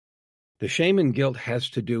The shame and guilt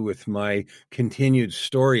has to do with my continued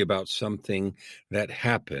story about something that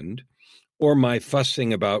happened, or my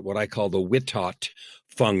fussing about what I call the Witot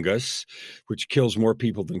fungus, which kills more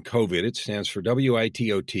people than COVID. It stands for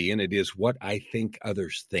WITOT, and it is what I think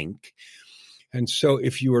others think. And so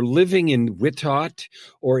if you are living in Witot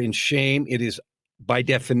or in shame, it is by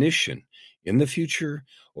definition in the future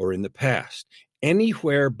or in the past,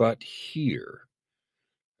 anywhere but here.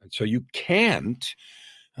 And so you can't,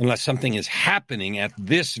 unless something is happening at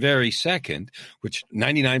this very second, which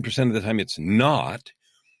 99% of the time it's not.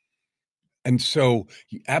 And so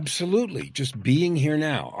absolutely, just being here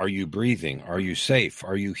now. Are you breathing? Are you safe?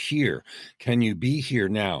 Are you here? Can you be here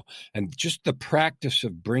now? And just the practice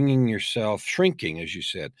of bringing yourself, shrinking, as you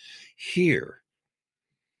said, here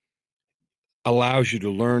allows you to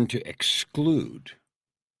learn to exclude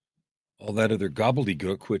all that other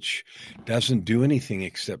gobbledygook, which doesn't do anything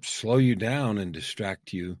except slow you down and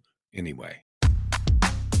distract you anyway.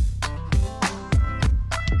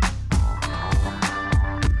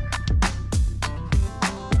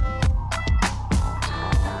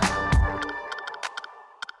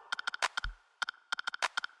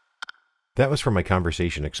 That was from my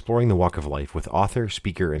conversation exploring the walk of life with author,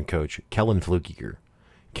 speaker, and coach Kellan Fluckiger.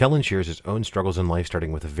 Kellan shares his own struggles in life,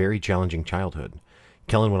 starting with a very challenging childhood.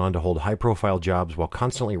 Kellan went on to hold high-profile jobs while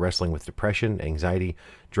constantly wrestling with depression, anxiety,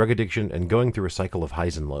 drug addiction, and going through a cycle of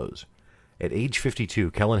highs and lows. At age 52,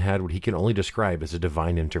 Kellan had what he can only describe as a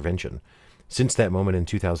divine intervention. Since that moment in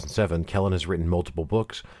 2007, Kellan has written multiple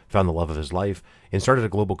books, found the love of his life, and started a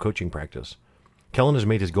global coaching practice. Kellan has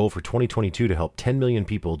made his goal for 2022 to help 10 million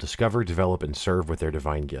people discover, develop, and serve with their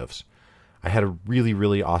divine gifts. I had a really,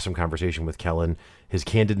 really awesome conversation with Kellan. His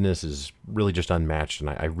candidness is really just unmatched, and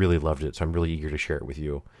I really loved it, so I'm really eager to share it with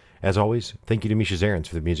you. As always, thank you to Misha Zarins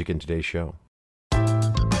for the music in today's show.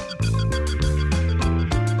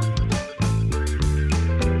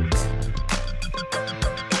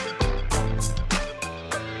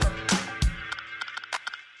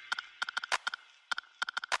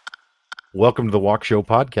 Welcome to the Walk Show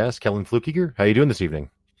podcast. Kellan Fluckiger, how are you doing this evening?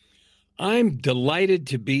 I'm delighted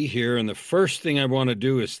to be here, and the first thing I want to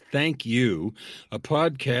do is thank you. A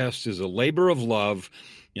podcast is a labor of love,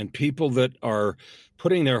 and people that are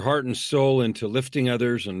putting their heart and soul into lifting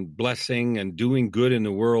others and blessing and doing good in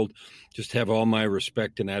the world just have all my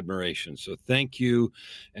respect and admiration. So thank you,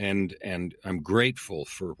 and I'm grateful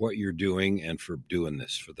for what you're doing and for doing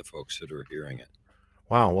this for the folks that are hearing it.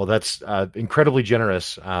 Wow, well, that's incredibly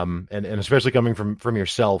generous, and especially coming from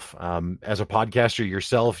yourself. As a podcaster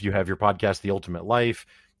yourself, you have your podcast, The Ultimate Life.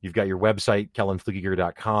 You've got your website,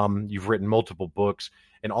 kellanfluckiger.com. You've written multiple books,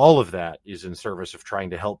 and all of that is in service of trying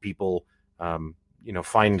to help people, find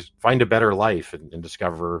a better life and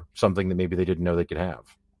discover something that maybe they didn't know they could have.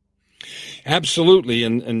 Absolutely.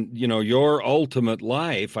 And your ultimate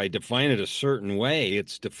life, I define it a certain way.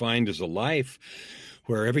 It's defined as a life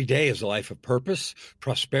where every day is a life of purpose,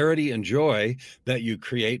 prosperity, and joy that you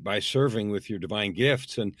create by serving with your divine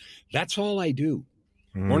gifts. And that's all I do.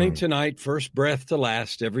 Morning to night, first breath to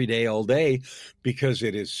last, every day, all day, because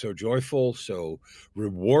it is so joyful, so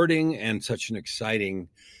rewarding, and such an exciting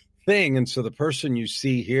thing. And so the person you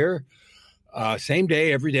see here, same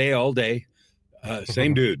day, every day, all day,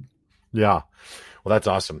 same dude. Yeah. Well, that's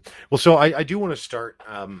awesome. Well, so I do want to start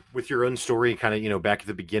with your own story, kind of, back at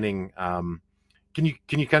the beginning. Can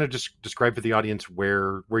you kind of just describe for the audience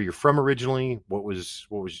where you're from originally? What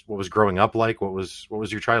was growing up like? What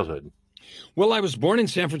was your childhood? Well, I was born in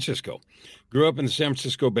San Francisco, grew up in the San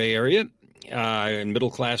Francisco Bay Area, in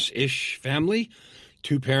middle-class-ish family,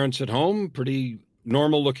 2 parents at home, pretty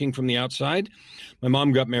normal looking from the outside. My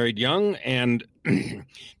mom got married young and didn't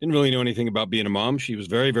really know anything about being a mom. She was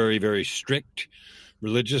very, very, very strict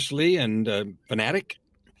religiously and fanatic.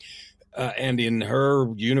 And in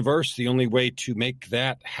her universe, the only way to make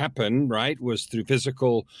that happen, right, was through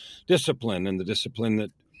physical discipline. And the discipline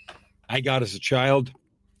that I got as a child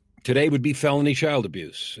today would be felony child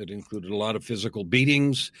abuse. It included a lot of physical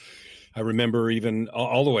beatings. I remember even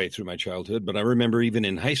all the way through my childhood, but I remember even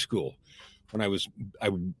in high school when I was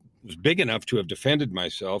big enough to have defended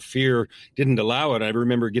myself. Fear didn't allow it. I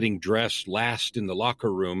remember getting dressed last in the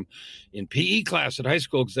locker room in PE class at high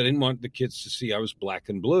school because I didn't want the kids to see I was black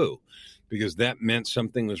and blue, because that meant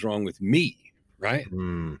something was wrong with me, right?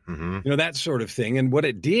 Mm-hmm. That sort of thing. And what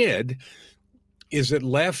it did is it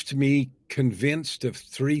left me convinced of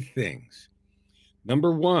 3 things.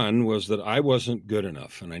 Number 1 was that I wasn't good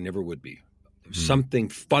enough, and I never would be. There was something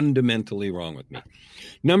fundamentally wrong with me.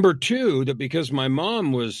 Number 2, that because my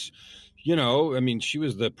mom was, she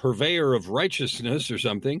was the purveyor of righteousness or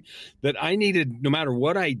something, that I needed, no matter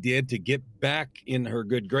what I did, to get back in her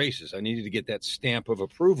good graces. I needed to get that stamp of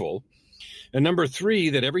approval. And number 3,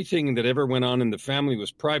 that everything that ever went on in the family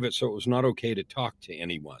was private, so it was not okay to talk to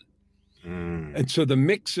anyone. And so the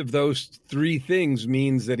mix of those 3 things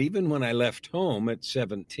means that even when I left home at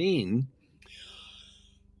 17,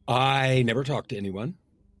 I never talked to anyone.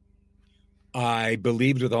 I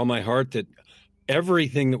believed with all my heart that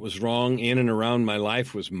everything that was wrong in and around my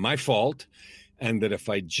life was my fault, and that if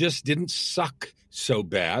I just didn't suck so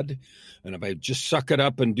bad, and if I just suck it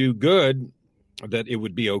up and do good, that it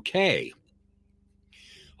would be okay.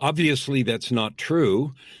 Obviously, that's not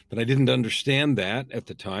true, but I didn't understand that at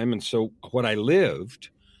the time. And so what I lived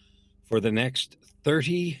for the next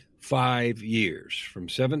 35 years, from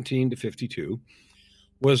 17 to 52,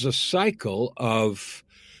 was a cycle of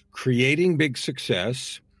creating big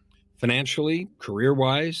success, financially,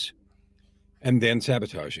 career-wise, and then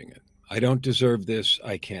sabotaging it. I don't deserve this.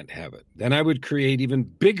 I can't have it. Then I would create even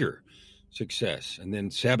bigger success and then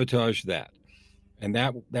sabotage that. And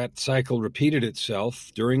that cycle repeated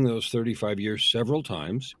itself during those 35 years several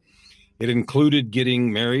times. It included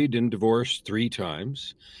getting married and divorced 3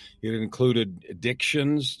 times. It included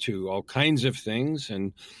addictions to all kinds of things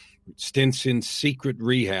and stints in secret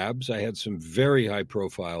rehabs. I had some very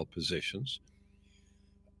high-profile positions.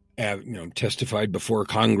 Testified before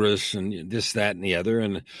Congress and this, that, and the other.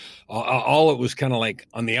 And all it was kind of like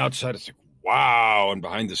on the outside, it's like, wow. And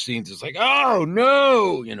behind the scenes, it's like, oh,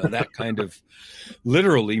 no, that kind of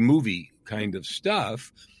literally movie kind of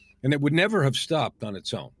stuff. And it would never have stopped on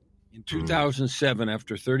its own. In 2007,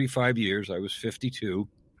 after 35 years, I was 52.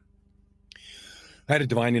 I had a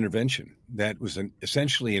divine intervention that was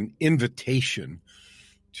essentially an invitation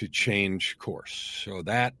to change course. So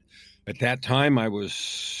that at that time, I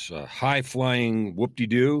was a high-flying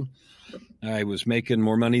whoop-de-doo. I was making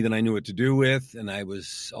more money than I knew what to do with, and I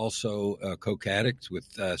was also a coke addict with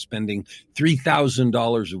spending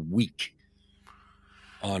 $3,000 a week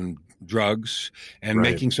on drugs and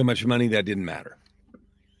making so much money that didn't matter.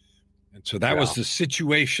 And so that was the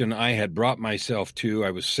situation I had brought myself to.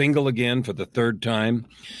 I was single again for the 3rd time.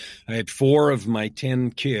 I had 4 of my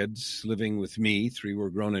 10 kids living with me. 3 were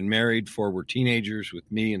grown and married. 4 were teenagers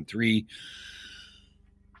with me, and 3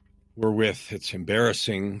 were with, it's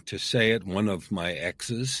embarrassing to say it, one of my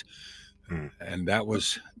exes. And that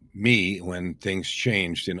was me when things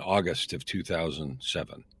changed in August of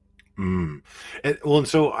 2007. And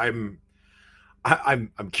so I'm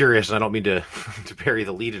curious, and I don't mean to bury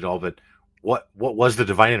the lead at all, but what was the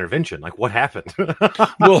divine intervention? Like, what happened?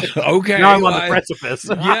 Well, okay. Now I'm on the precipice.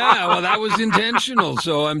 Yeah, well, that was intentional.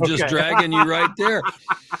 So I'm just dragging you right there.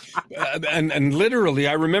 And literally,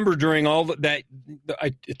 I remember during all that,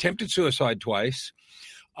 I attempted suicide twice.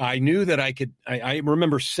 I knew that I could. I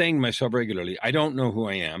remember saying to myself regularly, I don't know who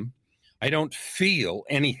I am. I don't feel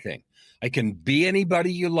anything. I can be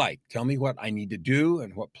anybody you like. Tell me what I need to do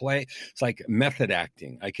and what play. It's like method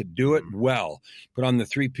acting. I could do it well. Put on the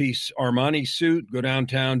 3-piece Armani suit, go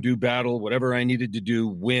downtown, do battle, whatever I needed to do,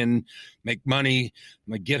 win, make money.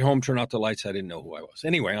 I get home, turn out the lights. I didn't know who I was.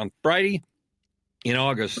 Anyway, on Friday in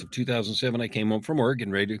August of 2007, I came home from work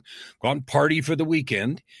and ready to go out and party for the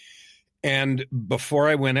weekend. And before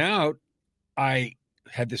I went out, I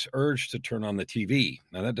had this urge to turn on the TV.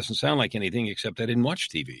 Now, that doesn't sound like anything except I didn't watch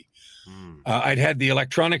TV. I'd had the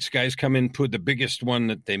electronics guys come in, put the biggest one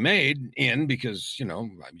that they made in because,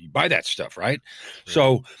 you buy that stuff, right?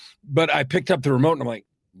 So, but I picked up the remote and I'm like,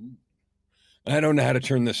 I don't know how to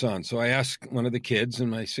turn this on. So I asked one of the kids, and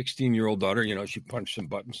my 16-year-old daughter, she punched some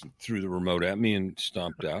buttons and threw the remote at me and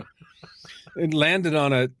stomped out. It landed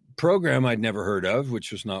on a program I'd never heard of,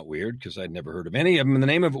 which was not weird because I'd never heard of any of them. And the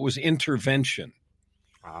name of it was Intervention.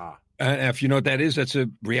 If you know what that is, that's a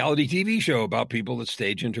reality TV show about people that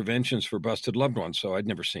stage interventions for busted loved ones. So I'd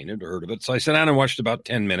never seen it or heard of it. So I sat down and watched about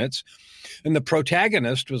 10 minutes. And the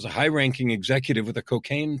protagonist was a high-ranking executive with a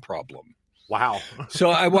cocaine problem. Wow. So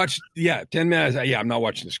I watched, 10 minutes. I'm not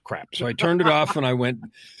watching this crap. So I turned it off and I went,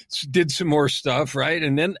 did some more stuff, right?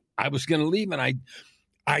 And then I was going to leave, and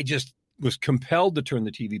I just was compelled to turn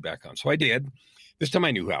the TV back on. So I did. This time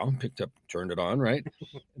I knew how. Picked up, turned it on, right?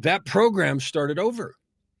 That program started over.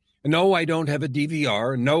 No, I don't have a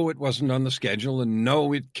DVR. No, it wasn't on the schedule. And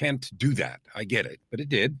no, it can't do that. I get it. But it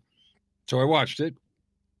did. So I watched it.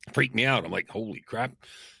 Freaked me out. I'm like, holy crap.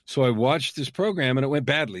 So I watched this program, and it went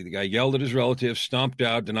badly. The guy yelled at his relatives, stomped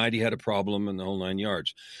out, denied he had a problem, and the whole 9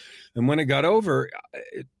 yards. And when it got over,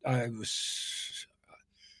 it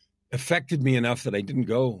affected me enough that I didn't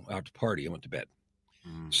go out to party. I went to bed.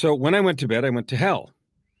 So when I went to bed, I went to hell.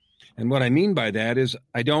 And what I mean by that is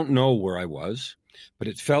I don't know where I was, but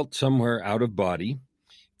it felt somewhere out of body,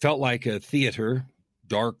 felt like a theater,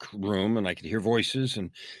 dark room, and I could hear voices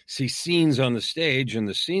and see scenes on the stage. And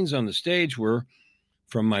the scenes on the stage were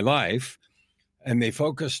from my life, and they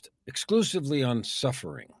focused exclusively on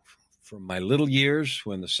suffering. From my little years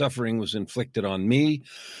when the suffering was inflicted on me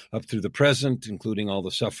up through the present, including all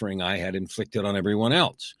the suffering I had inflicted on everyone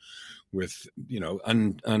else with,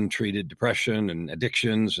 untreated depression and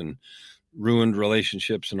addictions and ruined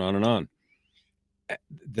relationships and on and on.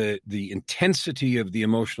 The intensity of the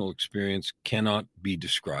emotional experience cannot be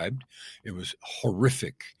described. It was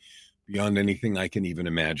horrific beyond anything I can even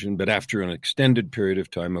imagine. But after an extended period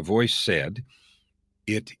of time, a voice said,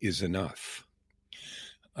 "It is enough."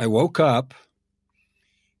 I woke up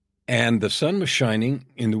and the sun was shining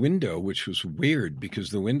in the window, which was weird because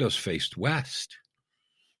the windows faced west.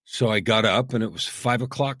 So I got up and it was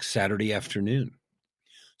 5:00 Saturday afternoon.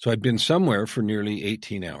 So I'd been somewhere for nearly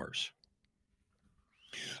 18 hours.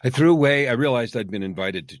 I realized I'd been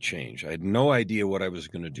invited to change. I had no idea what I was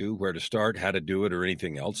going to do, where to start, how to do it, or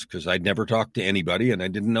anything else, because I'd never talked to anybody and I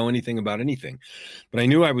didn't know anything about anything. But I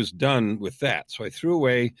knew I was done with that. So I threw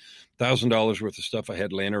away $1,000 worth of stuff I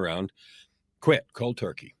had laying around, quit cold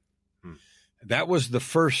turkey. That was the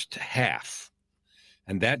first half,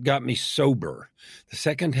 and that got me sober. The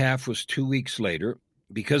second half was 2 weeks later.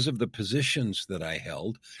 Because of the positions that I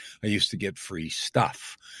held, I used to get free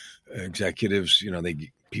stuff. Executives,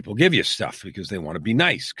 people give you stuff because they want to be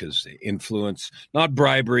nice, because they influence, not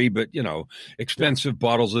bribery, but, expensive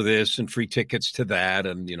bottles of this and free tickets to that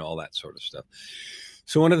and, all that sort of stuff.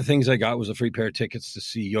 So one of the things I got was a free pair of tickets to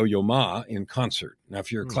see Yo-Yo Ma in concert. Now,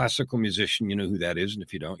 if you're a classical musician, you know who that is. And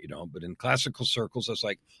if you don't, you don't. But in classical circles, I was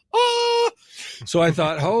like, oh! So I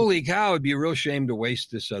thought, holy cow, it'd be a real shame to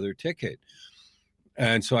waste this other ticket.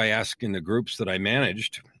 And so I asked in the groups that I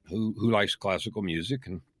managed, who likes classical music?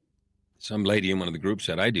 And some lady in one of the groups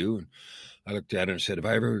said, I do. And I looked at her and said, have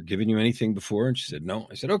I ever given you anything before? And she said, no.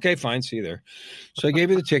 I said, okay, fine. See you there. So I gave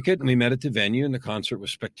her the ticket and we met at the venue, and the concert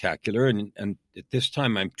was spectacular. And at this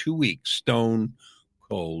time, I'm 2 weeks stone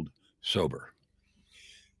cold sober.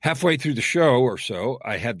 Halfway through the show or so,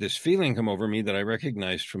 I had this feeling come over me that I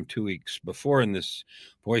recognized from 2 weeks before. And this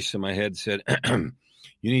voice in my head said,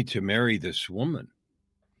 you need to marry this woman.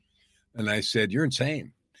 And I said, you're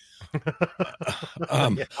insane.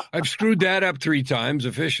 I've screwed that up 3 times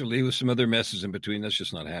officially with some other messes in between. That's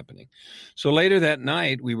just not happening. So later that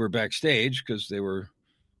night, we were backstage because they were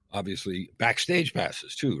obviously backstage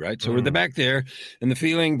passes too, right? So we're back there, and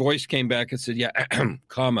the voice came back and said, yeah,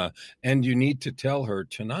 and you need to tell her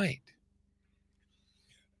tonight.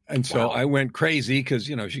 And so I went crazy because,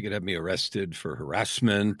 she could have me arrested for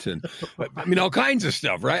harassment and, all kinds of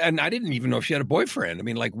stuff, right? And I didn't even know if she had a boyfriend.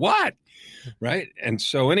 What? Right? And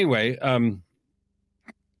so anyway,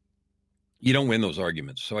 you don't win those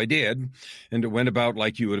arguments. So I did. And it went about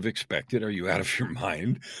like you would have expected. Are you out of your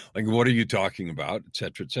mind? Like, what are you talking about? Et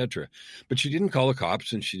cetera, et cetera. But she didn't call the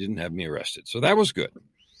cops and she didn't have me arrested. So that was good.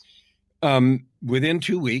 Within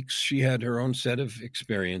 2 weeks, she had her own set of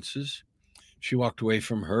experiences. She walked away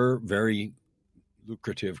from her very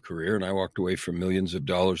lucrative career, and I walked away from millions of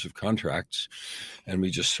dollars of contracts, and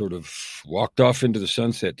we just sort of walked off into the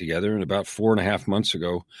sunset together. And about 4.5 months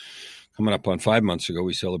ago, coming up on 5 months ago,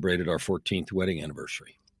 we celebrated our 14th wedding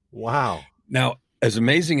anniversary. Wow. Now, as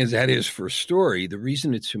amazing as that is for a story, the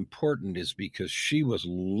reason it's important is because she was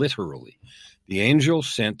literally the angel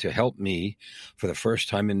sent to help me for the first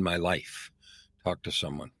time in my life talk to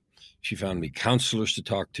someone. She found me counselors to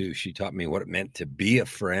talk to. She taught me what it meant to be a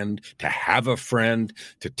friend, to have a friend,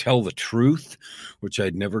 to tell the truth, which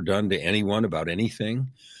I'd never done to anyone about anything,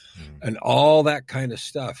 and all that kind of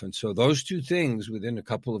stuff. And so those 2 things within a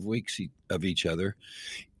couple of weeks of each other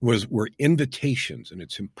were invitations. And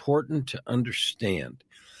it's important to understand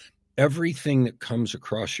everything that comes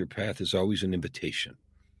across your path is always an invitation.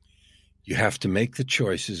 You have to make the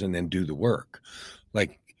choices and then do the work.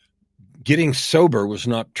 Like, getting sober was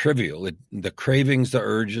not trivial. The cravings, the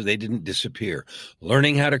urges, they didn't disappear.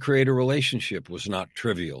 Learning how to create a relationship was not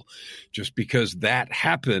trivial. Just because that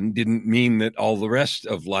happened didn't mean that all the rest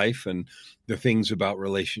of life and the things about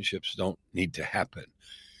relationships don't need to happen.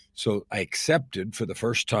 So I accepted for the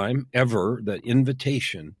first time ever the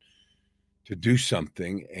invitation to do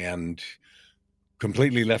something, and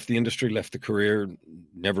completely left the industry, left the career,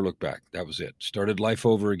 never looked back. That was it. Started life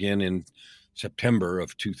over again in September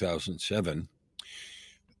of 2007.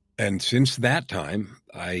 And since that time,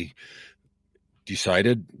 I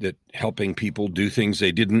decided that helping people do things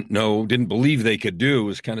they didn't believe they could do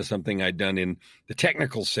was kind of something I'd done in the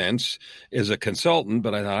technical sense as a consultant,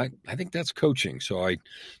 but I thought, I think that's coaching. So I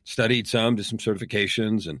studied some, did some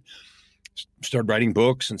certifications, and started writing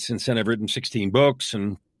books. And since then, I've written 16 books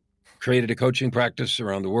and created a coaching practice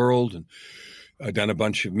around the world. And I've done a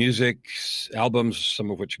bunch of music albums, some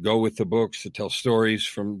of which go with the books, to tell stories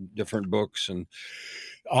from different books. And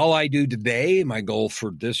all I do today, my goal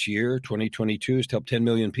for this year, 2022, is to help 10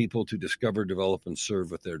 million people to discover, develop, and serve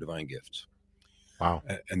with their divine gifts. Wow.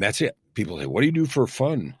 And that's it. People say, what do you do for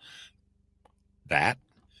fun? That.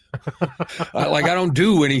 I don't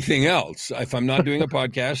do anything else. If I'm not doing a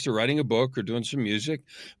podcast or writing a book or doing some music,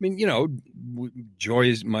 I mean, Joy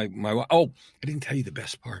is my wife. Oh, I didn't tell you the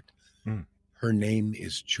best part. Her name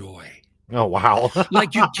is Joy. Oh, wow.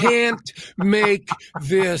 Like, you can't make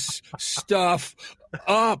this stuff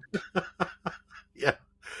up.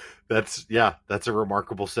 That's a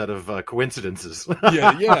remarkable set of coincidences.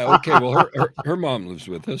 Yeah. Okay. Well, her mom lives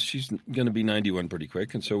with us. She's going to be 91 pretty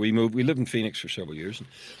quick. And so we moved. We lived in Phoenix for several years and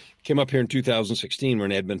came up here in 2016. We're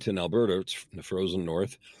in Edmonton, Alberta. It's in the frozen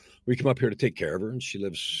north. We come up here to take care of her, and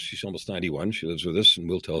she's almost 91. She lives with us, and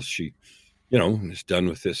we'll tell us she, is done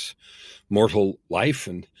with this mortal life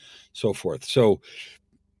and so forth. So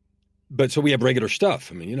we have regular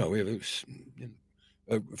stuff. I mean, we have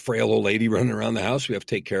a frail old lady running around the house we have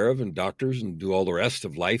to take care of, and doctors, and do all the rest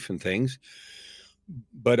of life and things.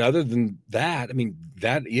 But other than that, I mean,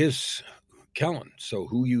 that is Kellan. So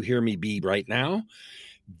who you hear me be right now,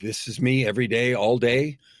 this is me every day, all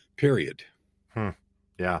day, period.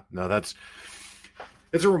 Yeah, no,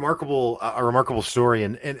 it's a remarkable story.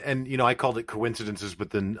 And, I called it coincidences,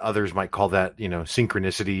 but then others might call that,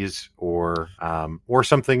 synchronicities or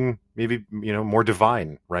something maybe, more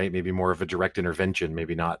divine, right? Maybe more of a direct intervention,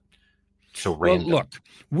 maybe not so random. Well, look,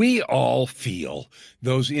 we all feel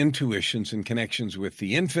those intuitions and connections with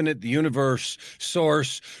the infinite, the universe,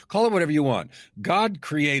 source, call it whatever you want. God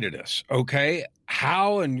created us, okay?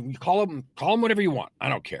 How, and call them whatever you want. I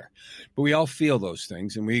don't care. But we all feel those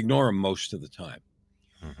things, and we ignore them most of the time.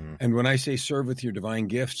 Mm-hmm. And when I say serve with your divine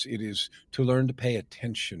gifts, it is to learn to pay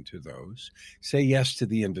attention to those, say yes to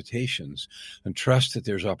the invitations, and trust that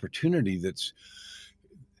there's opportunity that's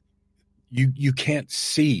you can't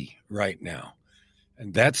see right now.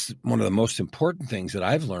 And that's one of the most important things that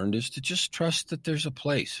I've learned, is to just trust that there's a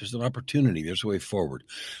place, there's an opportunity, there's a way forward.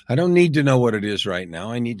 I don't need to know what it is right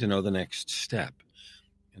now. I need to know the next step.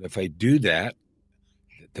 And if I do that,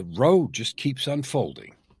 the road just keeps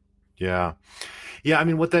unfolding. Yeah. Yeah, I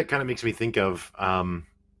mean, what that kind of makes me think of, I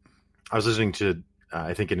was listening to,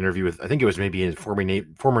 I think, an interview with, I think it was maybe a former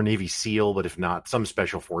Navy SEAL, but if not, some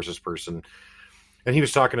special forces person. And he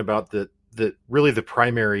was talking about that really the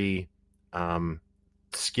primary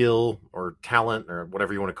skill or talent, or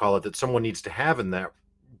whatever you want to call it, that someone needs to have in that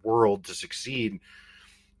world to succeed.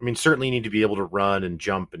 I mean, certainly you need to be able to run and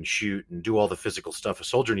jump and shoot and do all the physical stuff a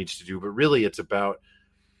soldier needs to do, but really it's about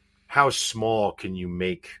how small can you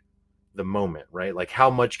make the moment, right? Like, how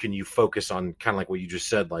much can you focus on, kind of like what you just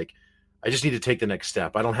said, like, I just need to take the next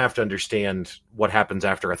step. I don't have to understand what happens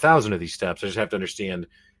after 1,000 of these steps. I just have to understand,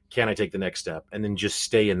 can I take the next step? And then just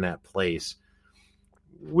stay in that place,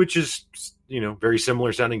 which is, very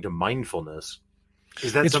similar sounding to mindfulness.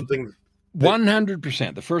 Is that something?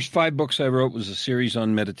 100%. The first 5 books I wrote was a series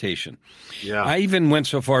on meditation. Yeah. I even went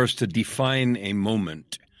so far as to define a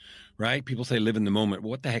moment. Right? People say live in the moment. Well,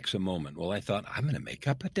 what the heck's a moment? Well, I thought, I'm going to make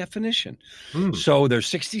up a definition. So there's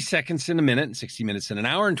 60 seconds in a minute, and 60 minutes in an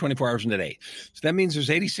hour, and 24 hours in a day. So that means there's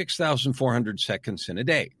 86,400 seconds in a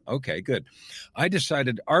day. Okay, good. I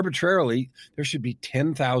decided arbitrarily there should be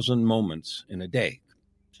 10,000 moments in a day.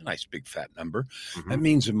 It's a nice big fat number. Mm-hmm. That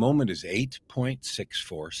means a moment is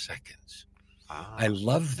 8.64 seconds. I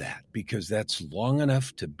love that, because that's long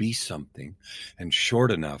enough to be something and short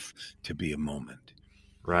enough to be a moment.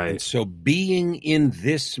 Right. And so being in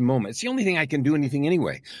this moment, it's the only thing I can do anything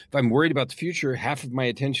anyway. If I'm worried about the future, half of my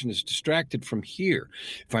attention is distracted from here.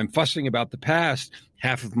 If I'm fussing about the past,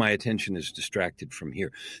 half of my attention is distracted from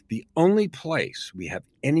here. The only place we have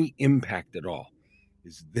any impact at all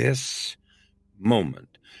is this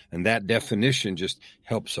moment. And that definition just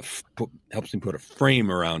helps me put a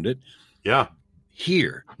frame around it. Yeah.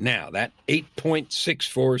 Here, now, that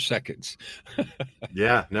 8.64 seconds.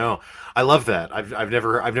 Yeah, no, I love that. I've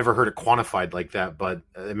never heard it quantified like that, but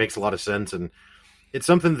it makes a lot of sense. And it's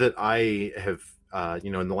something that I have,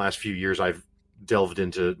 in the last few years, I've delved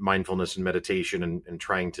into mindfulness and meditation and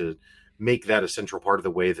trying to make that a central part of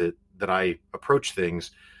the way that I approach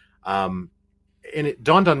things. And it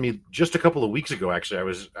dawned on me just a couple of weeks ago,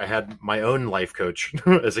 actually. I had my own life coach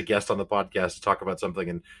as a guest on the podcast to talk about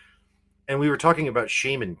something, and we were talking about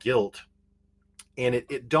shame and guilt. And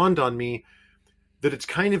it dawned on me that it's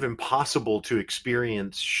kind of impossible to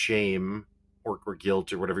experience shame or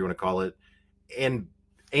guilt or whatever you want to call it and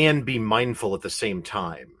be mindful at the same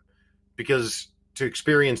time. Because to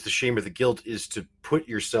experience the shame or the guilt is to put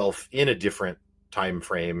yourself in a different time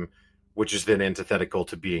frame, which is then antithetical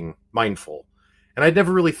to being mindful. And I'd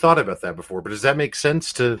never really thought about that before, but does that make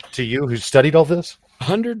sense to you who studied all this?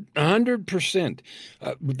 100%.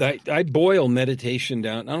 I boil meditation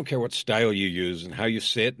down. I don't care what style you use and how you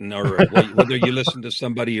sit or whether you listen to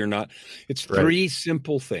somebody or not. It's three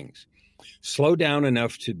simple things. Slow down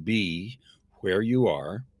enough to be where you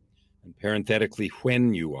are, and parenthetically,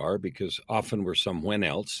 when you are, because often we're somewhere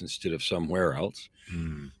else instead of somewhere else.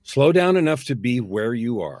 Slow down enough to be where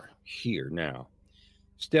you are, here, now.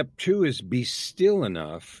 Step 2 is be still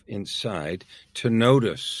enough inside to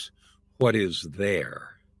notice what is there.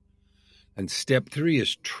 And step 3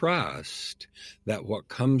 is trust that what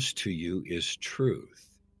comes to you is truth.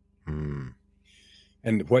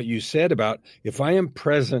 And what you said about, if I am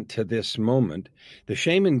present to this moment, the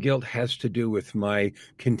shame and guilt has to do with my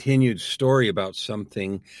continued story about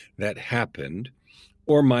something that happened,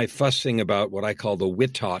 or my fussing about what I call the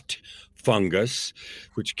Witot fungus,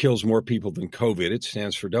 which kills more people than COVID. It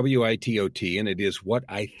stands for WITOT, and it is what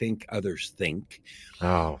I think others think.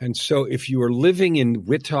 Oh. And so if you are living in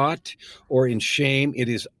Witot or in shame, it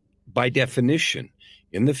is by definition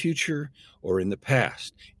in the future or in the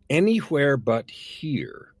past, anywhere but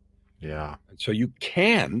here. Yeah. And so you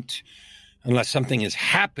can't, unless something is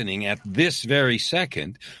happening at this very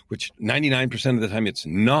second, which 99% of the time it's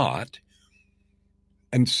not.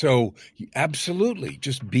 And so absolutely,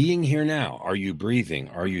 just being here now. Are you breathing?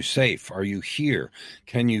 Are you safe? Are you here?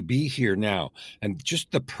 Can you be here now? And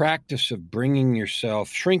just the practice of bringing yourself,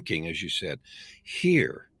 shrinking, as you said,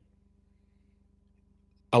 here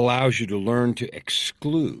allows you to learn to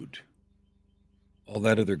exclude all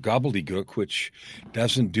that other gobbledygook, which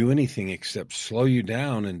doesn't do anything except slow you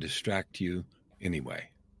down and distract you anyway.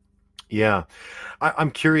 Yeah.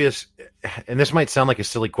 I'm curious, and this might sound like a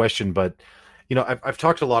silly question, but you know, I've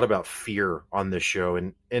talked a lot about fear on this show,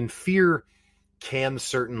 and fear can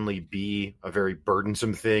certainly be a very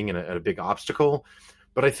burdensome thing and a big obstacle.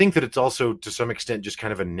 But I think that it's also, to some extent, just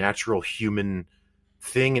kind of a natural human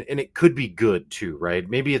thing. And it could be good, too, right?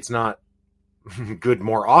 Maybe it's not good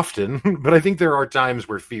more often, but I think there are times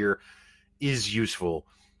where fear is useful.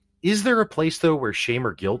 Is there a place, though, where shame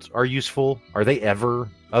or guilt are useful? Are they ever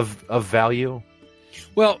of value?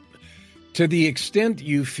 Well, to the extent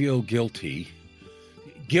you feel guilty,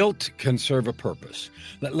 guilt can serve a purpose.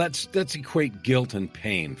 Let's equate guilt and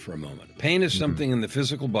pain for a moment. Pain is something in the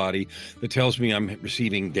physical body that tells me I'm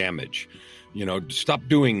receiving damage. You know, stop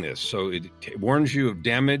doing this. So it warns you of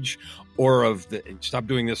damage, or stop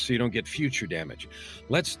doing this so you don't get future damage.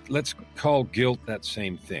 Let's call guilt that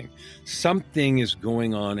same thing. Something is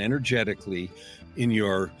going on energetically in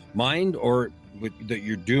your mind or that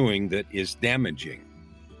you're doing that is damaging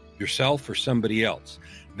yourself or somebody else.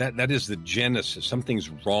 That is the genesis. Something's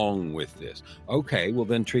wrong with this. Okay, well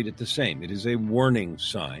then treat it the same. It is a warning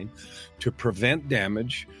sign to prevent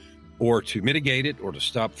damage or to mitigate it or to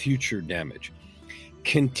stop future damage.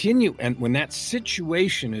 Continue, and when that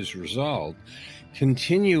situation is resolved,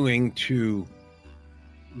 continuing to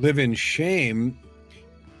live in shame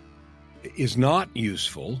is not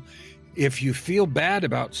useful. If you feel bad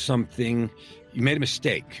about something, you made a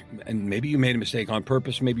mistake, and maybe you made a mistake on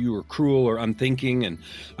purpose. Maybe you were cruel or unthinking, and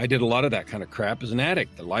I did a lot of that kind of crap as an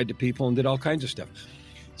addict. I lied to people and did all kinds of stuff.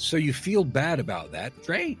 So you feel bad about that,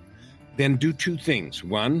 great. Then do two things.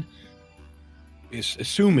 One is,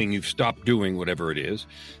 assuming you've stopped doing whatever it is,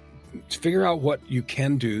 figure out what you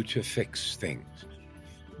can do to fix things.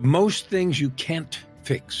 Most things you can't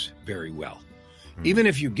fix very well. Even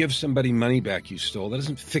if you give somebody money back you stole, that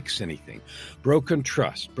doesn't fix anything. Broken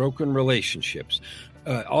trust, broken relationships,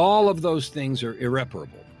 all of those things are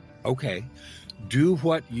irreparable. Okay, do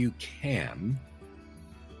what you can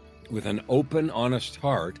with an open, honest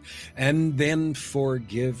heart, and then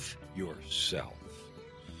forgive yourself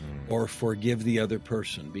or forgive the other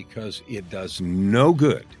person, because it does no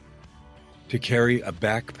good to carry a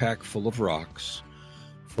backpack full of rocks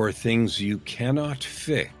for things you cannot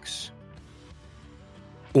fix,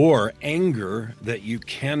 or anger that you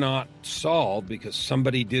cannot solve because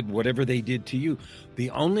somebody did whatever they did to you. The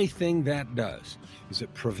only thing that does is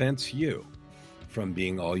it prevents you from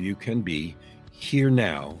being all you can be here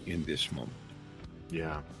now in this moment.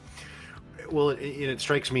 Yeah. Well, it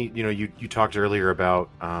strikes me, you talked earlier about,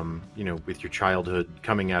 with your childhood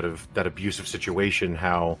coming out of that abusive situation,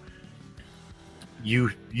 how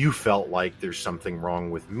you felt like there's something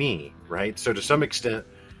wrong with me, right? So to some extent,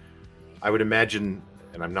 I would imagine,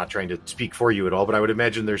 and I'm not trying to speak for you at all, but I would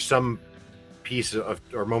imagine there's some piece of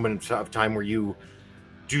or moment of time where you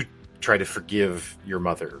do try to forgive your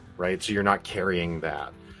mother, right? So you're not carrying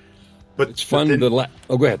that. But it's fun. Go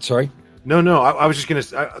ahead. Sorry. No. I was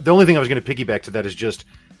just the only thing I was gonna piggyback to that is just.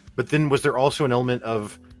 But then, was there also an element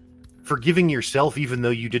of forgiving yourself, even though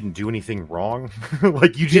you didn't do anything wrong?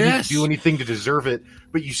 Like you didn't do anything to deserve it,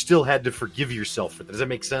 but you still had to forgive yourself for that. Does that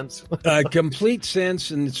make sense? Complete sense.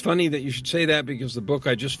 And it's funny that you should say that, because the book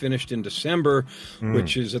I just finished in December,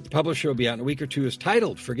 which is at the publisher, will be out in a week or two, is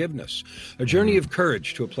titled Forgiveness, A Journey of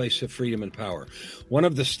Courage to a Place of Freedom and Power. One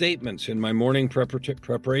of the statements in my morning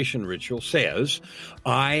preparation ritual says,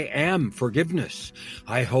 I am forgiveness.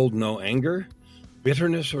 I hold no anger,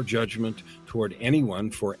 bitterness, or judgment toward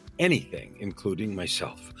anyone for anything, including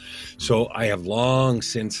myself. So I have long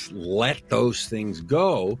since let those things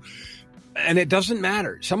go, and it doesn't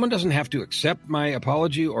matter. Someone doesn't have to accept my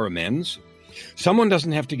apology or amends. Someone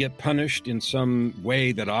doesn't have to get punished in some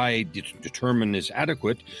way that I determine is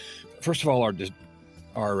adequate. First of all,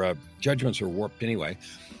 our judgments are warped anyway,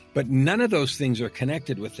 but none of those things are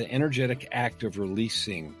connected with the energetic act of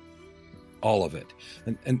releasing all of it.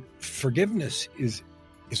 And forgiveness is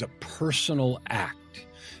a personal act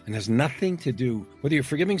and has nothing to do, whether you're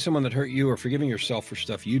forgiving someone that hurt you or forgiving yourself for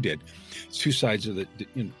stuff you did. It's two sides of the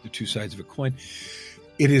two sides of a coin.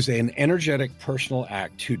 It is an energetic personal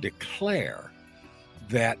act to declare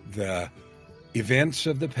that the events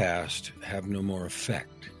of the past have no more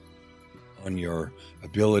effect on your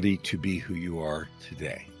ability to be who you are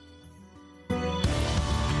today.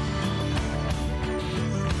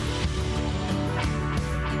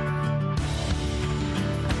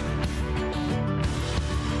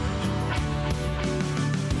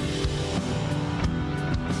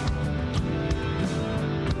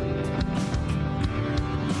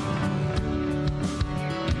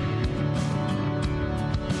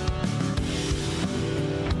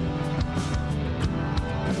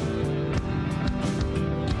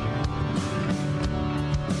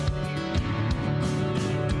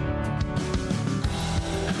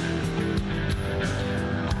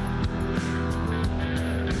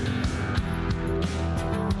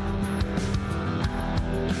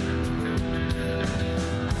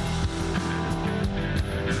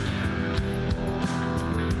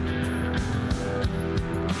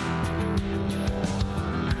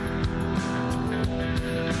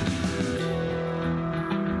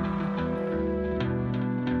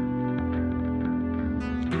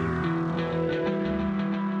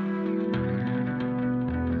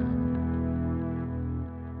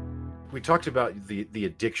 We talked about the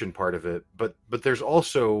addiction part of it, but there's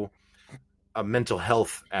also a mental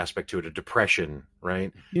health aspect to it, a depression,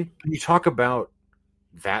 right? Yeah. Can you talk about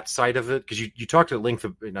that side of it? Because you talked at length,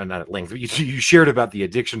 not at length, you shared about the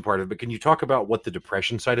addiction part of it, but can you talk about what the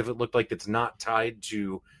depression side of it looked like that's not tied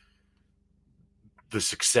to the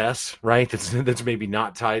success, right? That's maybe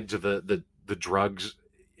not tied to the drugs.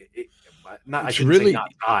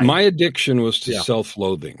 My addiction was to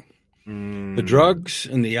self-loathing. The drugs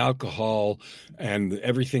and the alcohol and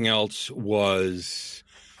everything else was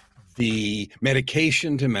the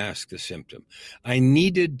medication to mask the symptom. I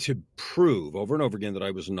needed to prove over and over again that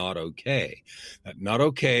I was not okay. That not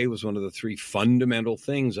okay was one of the three fundamental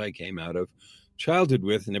things I came out of childhood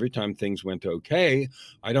with. And every time things went okay,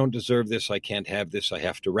 I don't deserve this, I can't have this, I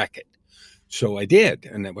have to wreck it. So I did,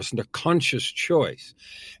 and that wasn't a conscious choice.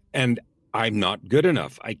 And I'm not good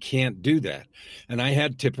enough. I can't do that. And I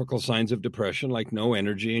had typical signs of depression, like no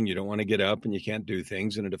energy, and you don't want to get up, and you can't do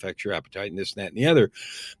things, and it affects your appetite, and this, and that, and the other.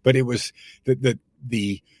 But it was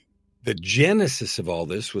the genesis of all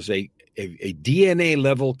this was a DNA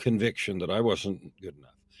level conviction that I wasn't good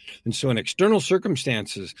enough. And so, when external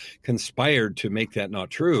circumstances conspired to make that not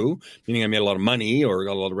true, meaning I made a lot of money or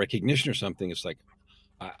got a lot of recognition or something, it's like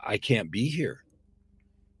I can't be here.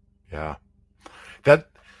 Yeah,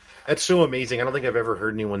 That's so amazing. I don't think I've ever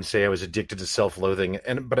heard anyone say I was addicted to self-loathing.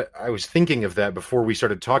 But I was thinking of that before we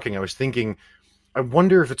started talking. I was thinking, I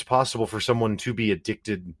wonder if it's possible for someone to be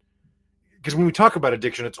addicted. Because when we talk about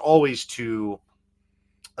addiction, it's always to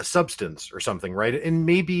a substance or something, right? And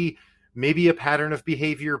maybe a pattern of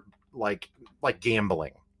behavior like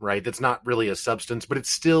gambling, right? That's not really a substance, but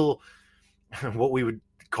it's still what we would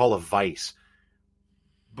call a vice.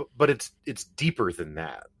 But it's deeper than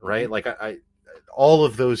that, right? Like all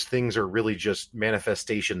of those things are really just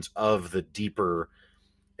manifestations of the deeper.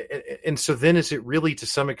 And so then is it really to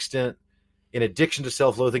some extent an addiction to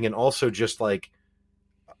self-loathing and also just like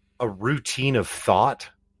a routine of thought.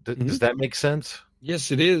 Does that make sense?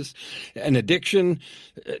 Yes, it is. An addiction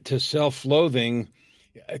to self-loathing.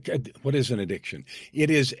 What is an addiction? It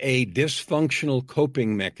is a dysfunctional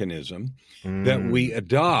coping mechanism that we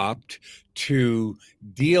adopt to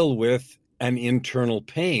deal with an internal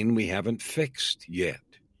pain we haven't fixed yet.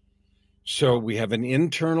 So we have an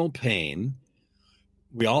internal pain.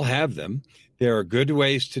 We all have them. There are good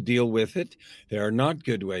ways to deal with it. There are not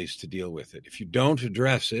good ways to deal with it. If you don't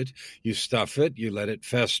address it, you stuff it, you let it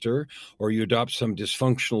fester, or you adopt some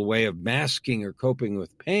dysfunctional way of masking or coping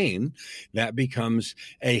with pain, that becomes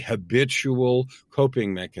a habitual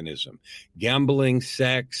coping mechanism. Gambling,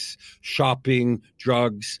 sex, shopping,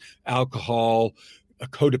 drugs, alcohol,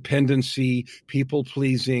 codependency, people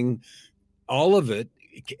pleasing, all of it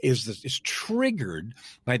is triggered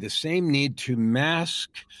by the same need to mask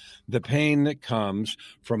the pain that comes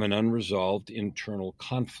from an unresolved internal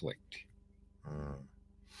conflict.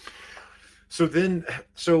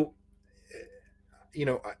 So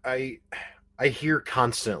I hear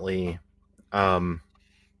constantly,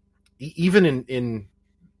 even in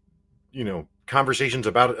conversations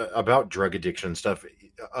about drug addiction and stuff,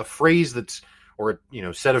 a phrase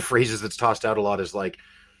set of phrases that's tossed out a lot is like,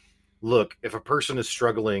 look, if a person is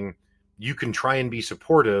struggling, you can try and be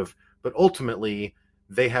supportive, but ultimately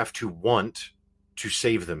they have to want to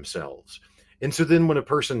save themselves. And so then when a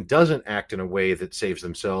person doesn't act in a way that saves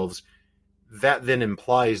themselves, that then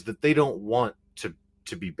implies that they don't want to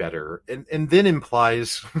be better, and then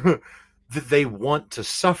implies that they want to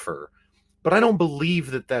suffer. But I don't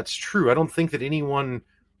believe that that's true. I don't think that anyone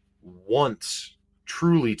wants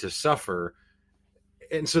truly to suffer.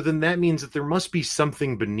 And so then that means that there must be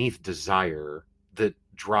something beneath desire that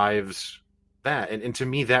drives that. And to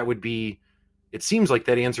me, that would be, it seems like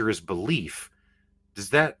that answer is belief.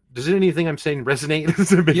 Does anything I'm saying resonate?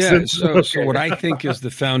 Does it make sense? So what I think is the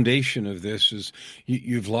foundation of this is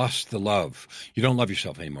you've lost the love. You don't love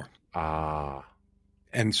yourself anymore.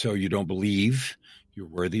 And so you don't believe you're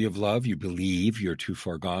worthy of love. You believe you're too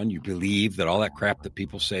far gone. You believe that all that crap that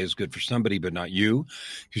people say is good for somebody, but not you,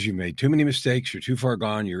 because you made too many mistakes. You're too far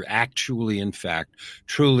gone. You're actually, in fact,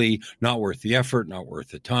 truly not worth the effort, not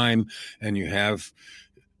worth the time. And you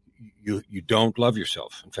don't love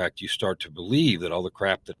yourself. In fact, you start to believe that all the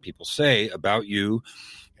crap that people say about you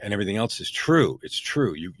and everything else is true. It's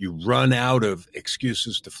true. You run out of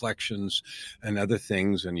excuses, deflections, and other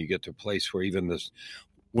things, and you get to a place where even this,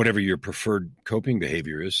 whatever your preferred coping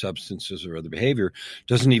behavior is, substances or other behavior,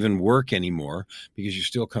 doesn't even work anymore because you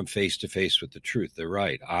still come face to face with the truth. They're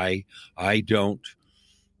right. I don't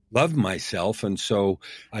love myself, and so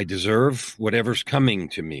I deserve whatever's coming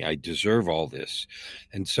to me. I deserve all this.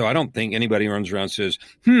 And so I don't think anybody runs around and says,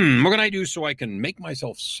 what can I do so I can make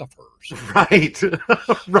myself suffer? Right.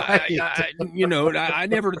 Right. I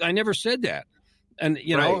never said that. And,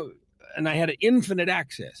 and I had infinite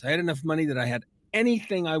access. I had enough money that I had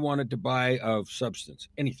anything I wanted to buy of substance,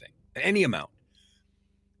 anything, any amount.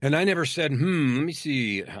 And I never said, let me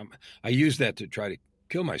see. I used that to try to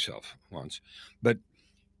kill myself once. But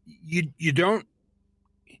you don't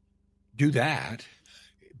do that.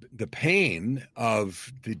 The pain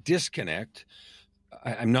of the disconnect,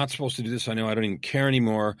 I'm not supposed to do this. I know I don't even care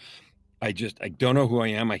anymore. I don't know who I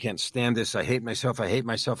am. I can't stand this. I hate myself. I hate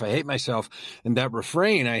myself. I hate myself. And that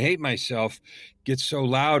refrain, I hate myself, gets so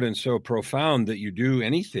loud and so profound that you do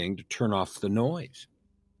anything to turn off the noise.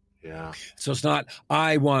 Yeah. So it's not,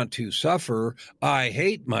 I want to suffer. I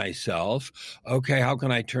hate myself. Okay, how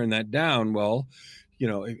can I turn that down? Well,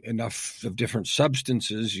 enough of different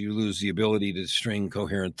substances, you lose the ability to string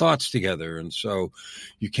coherent thoughts together. And so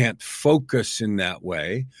you can't focus in that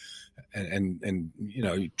way. And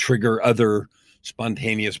you trigger other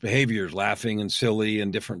spontaneous behaviors, laughing and silly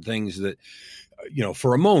and different things that,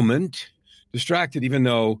 for a moment, distracted, even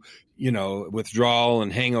though, withdrawal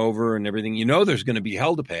and hangover and everything, there's going to be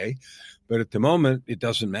hell to pay. But at the moment, it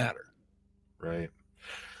doesn't matter. Right.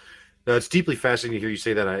 No, it's deeply fascinating to hear you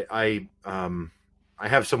say that. I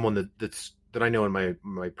have someone that I know in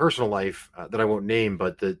my personal life that I won't name,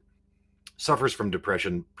 but that suffers from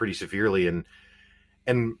depression pretty severely. And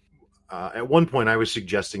at one point I was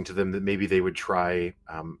suggesting to them that maybe they would try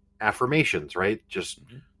affirmations, right? Just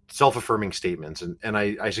self-affirming statements. And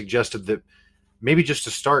I suggested that maybe just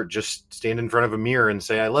to start, just stand in front of a mirror and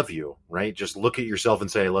say, I love you, right? Just look at yourself and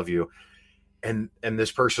say, I love you. And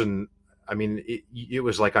this person, I mean, it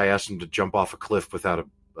was like I asked them to jump off a cliff without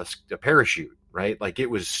a parachute, right? Like they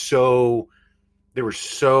were so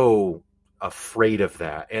afraid of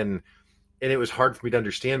that. And it was hard for me to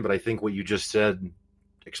understand, but I think what you just said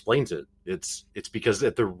explains it. It's because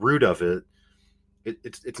at the root of it,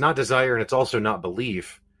 It's not desire, and it's also not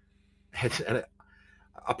belief. And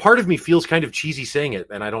a part of me feels kind of cheesy saying it,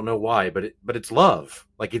 and I don't know why, but it's love.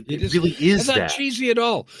 Like it really is it's not that. cheesy at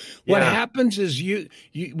all. What happens is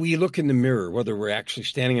we look in the mirror, whether we're actually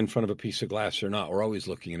standing in front of a piece of glass or not. We're always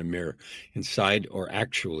looking in a mirror, inside or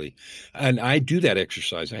actually. And I do that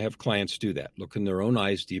exercise. I have clients do that. Look in their own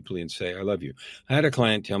eyes deeply and say, "I love you." I had a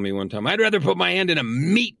client tell me one time, "I'd rather put my hand in a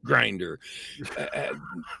meat grinder."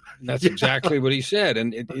 That's exactly what he said.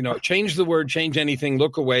 And change the word, change anything,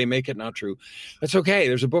 look away, make it not true. That's okay.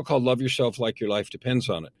 There's a book called "Love Yourself Like Your Life Depends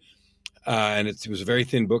on It." And it was a very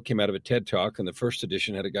thin book, came out of a TED Talk, and the first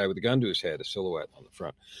edition had a guy with a gun to his head, a silhouette on the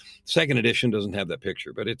front. Second edition doesn't have that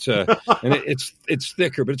picture, but it's it's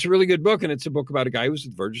thicker, but it's a really good book, and it's a book about a guy who was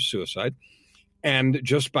at the verge of suicide. And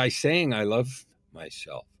just by saying "I love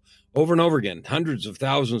myself" over and over again, hundreds of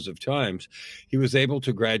thousands of times, he was able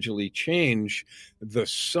to gradually change the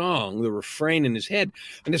song, the refrain in his head.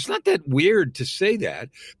 And it's not that weird to say that,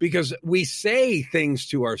 because we say things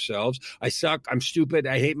to ourselves. I suck. I'm stupid.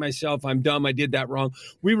 I hate myself. I'm dumb. I did that wrong.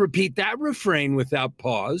 We repeat that refrain without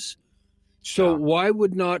pause. So why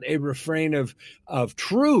would not a refrain of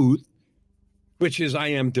truth, which is "I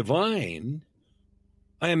am divine,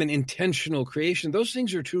 I am an intentional creation"? Those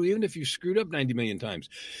things are true even if you screwed up 90 million times.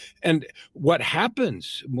 And what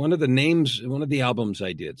happens, one of the albums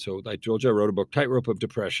I did, so I told you I wrote a book, Tightrope of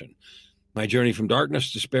Depression, my journey from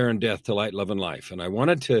darkness, despair, and death to light, love, and life. And I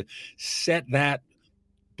wanted to set that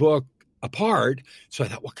book apart. So I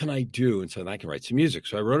thought, what can I do? And so I can write some music.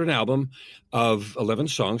 So I wrote an album of 11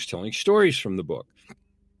 songs telling stories from the book.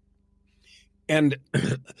 And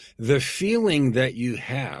the feeling that you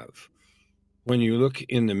have when you look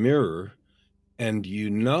in the mirror and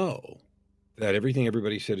you know that everything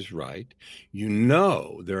everybody said is right, you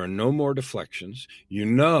know there are no more deflections, you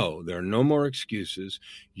know there are no more excuses,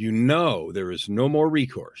 you know there is no more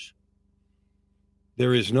recourse.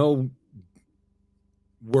 There is no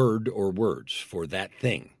word or words for that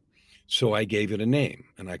thing. So I gave it a name,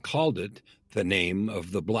 and I called it The Name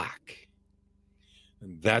of the Black.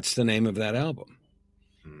 And that's the name of that album.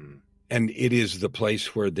 And it is the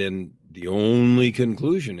place where then the only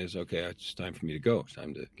conclusion is, okay, it's time for me to go. It's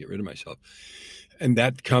time to get rid of myself. And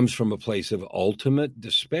that comes from a place of ultimate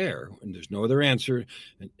despair, and there's no other answer.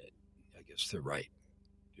 And I guess they're right.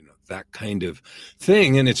 That kind of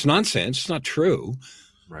thing. And it's nonsense. It's not true.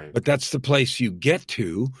 Right. But that's the place you get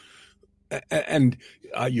to. And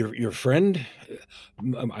your friend,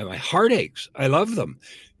 my heart aches. I love them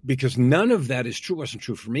because none of that is true. It wasn't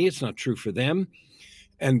true for me. It's not true for them.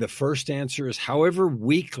 And the first answer is, however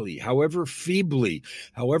weakly, however feebly,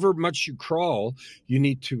 however much you crawl, you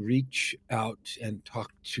need to reach out and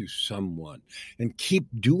talk to someone and keep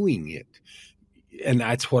doing it. And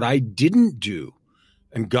that's what I didn't do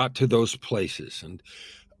and got to those places. And,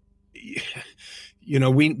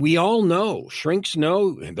 we all know, shrinks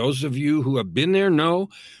know, and those of you who have been there know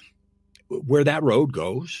where that road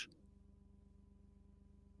goes.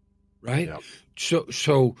 Right? Yeah.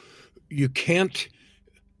 So you can't.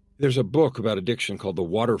 There's a book about addiction called The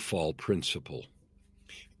Waterfall Principle.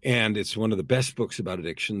 And it's one of the best books about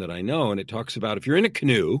addiction that I know. And it talks about if you're in a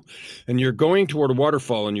canoe and you're going toward a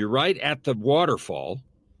waterfall and you're right at the waterfall,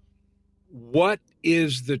 what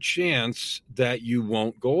is the chance that you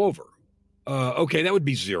won't go over? Okay, that would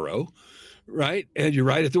be 0, right? And you're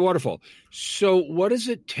right at the waterfall. So what does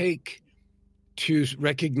it take to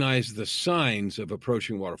recognize the signs of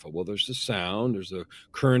approaching waterfall? Well, there's the sound, there's the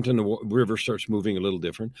current, and the river starts moving a little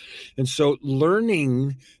different. And so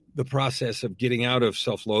learning the process of getting out of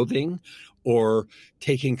self-loathing or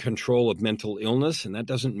taking control of mental illness, and that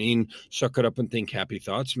doesn't mean suck it up and think happy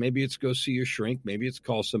thoughts. Maybe it's go see your shrink. Maybe it's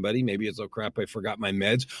call somebody. Maybe it's, oh crap, I forgot my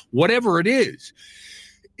meds. Whatever it is,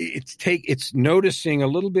 it's noticing a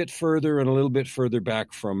little bit further and a little bit further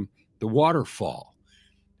back from the waterfall.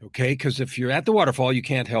 Okay, because if you're at the waterfall, you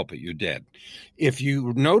can't help it. You're dead. If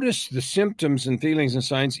you notice the symptoms and feelings and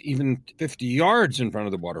signs even 50 yards in front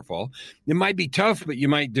of the waterfall, it might be tough, but you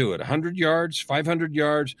might do it. 100 yards, 500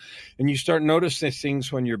 yards, and you start noticing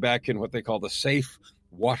things when you're back in what they call the safe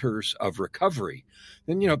waters of recovery.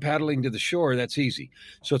 Then, paddling to the shore, that's easy.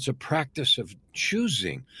 So it's a practice of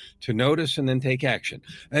choosing to notice and then take action.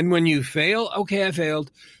 And when you fail, okay, I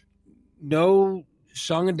failed. No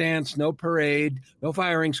song and dance, no parade, no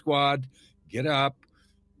firing squad. Get up,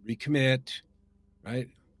 recommit, right?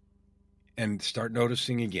 And start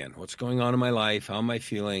noticing again. What's going on in my life? How am I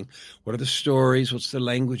feeling? What are the stories? What's the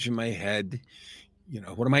language in my head?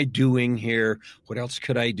 What am I doing here? What else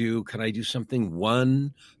could I do? Could I do something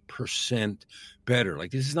 1% better?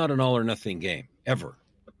 Like, this is not an all or nothing game, ever.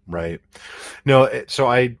 Right. No, so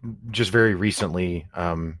I just very recently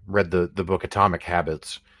read the book Atomic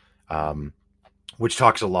Habits, which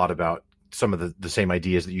talks a lot about some of the same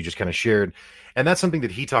ideas that you just kind of shared. And that's something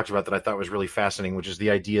that he talked about that I thought was really fascinating, which is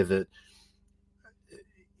the idea that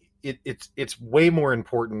it's way more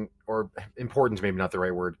important, or importance maybe not the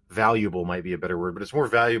right word, valuable might be a better word, but it's more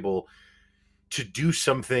valuable to do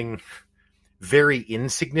something very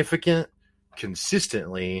insignificant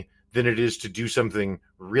consistently than it is to do something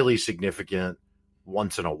really significant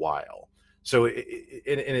once in a while. So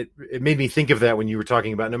it made me think of that when you were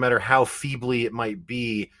talking about, no matter how feebly it might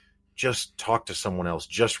be, just talk to someone else,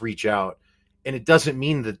 just reach out. And it doesn't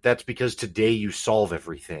mean that that's because today you solve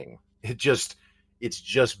everything. It's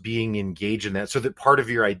just being engaged in that, so that part of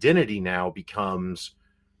your identity now becomes,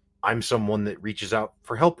 I'm someone that reaches out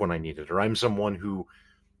for help when I need it, or I'm someone who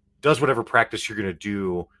does whatever practice you're going to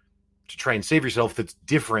do to try and save yourself that's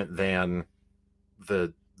different than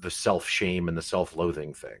the self-shame and the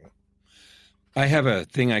self-loathing thing. I have a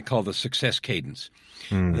thing I call the success cadence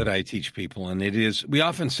that I teach people, and it is, we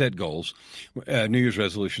often set goals. New Year's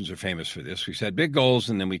resolutions are famous for this. We set big goals,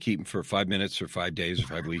 and then we keep them for 5 minutes or 5 days or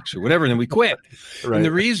 5 weeks or whatever, and then we quit. Right. And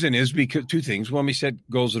the reason is because two things. One, we set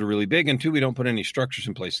goals that are really big, and two, we don't put any structures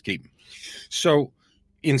in place to keep them. So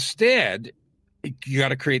instead, you got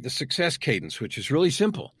to create the success cadence, which is really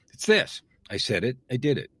simple. It's this. I said it, I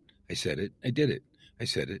did it. I said it, I did it. I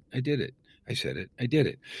said it, I did it. I said it, I did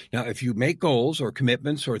it. Now, if you make goals or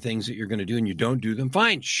commitments or things that you're going to do and you don't do them,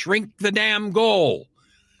 fine, shrink the damn goal.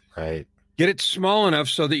 Right. Get it small enough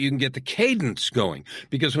so that you can get the cadence going.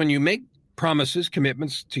 Because when you make promises,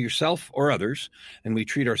 commitments to yourself or others, and we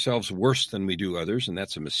treat ourselves worse than we do others, and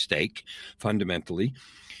that's a mistake fundamentally,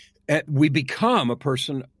 we become a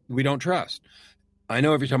person we don't trust. I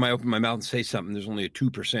know every time I open my mouth and say something, there's only a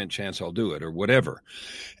 2% chance I'll do it or whatever.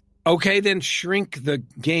 Okay, then shrink the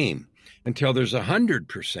game until there's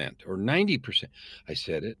 100% or 90%. I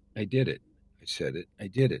said it, I did it. I said it, I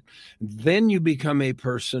did it. Then you become a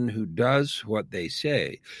person who does what they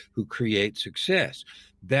say, who creates success.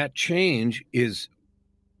 That change is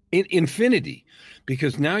infinity,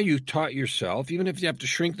 because now you've taught yourself, even if you have to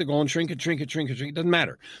shrink the goal and shrink it, it doesn't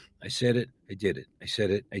matter. I said it, I did it. I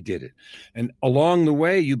said it, I did it. And along the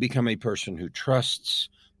way, you become a person who trusts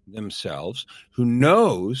themselves, who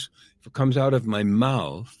knows if it comes out of my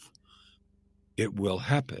mouth, it will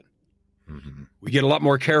happen. Mm-hmm. We get a lot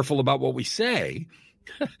more careful about what we say,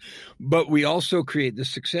 but we also create the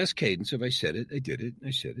success cadence of I said it, I did it,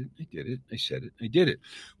 I said it, I did it, I said it, I did it,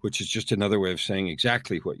 which is just another way of saying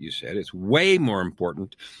exactly what you said. It's way more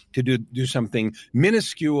important to do something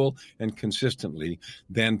minuscule and consistently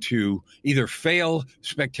than to either fail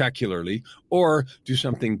spectacularly or do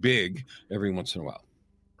something big every once in a while.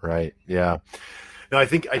 Right. Yeah. No, I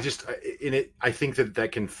think I think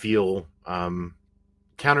that can feel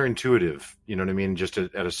counterintuitive, you know what I mean? Just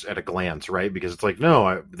at a glance, right? Because it's like,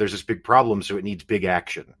 no, there's this big problem, so it needs big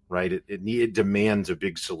action, right? It demands a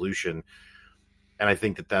big solution, and I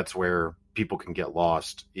think that's where people can get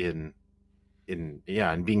lost in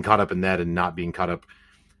being caught up in that and not being caught up.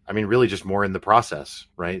 I mean, really, just more in the process,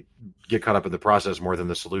 right? Get caught up in the process more than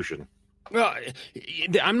the solution. Well,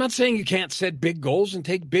 I'm not saying you can't set big goals and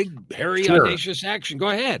take big, hairy, audacious action. Go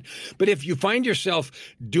ahead. But if you find yourself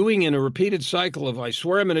doing in a repeated cycle of, I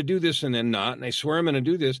swear I'm going to do this and then not, and I swear I'm going to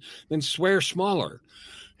do this, then swear smaller.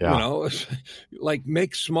 Yeah. You know, like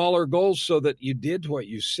make smaller goals so that you did what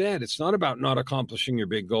you said. It's not about not accomplishing your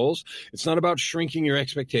big goals. It's not about shrinking your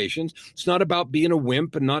expectations. It's not about being a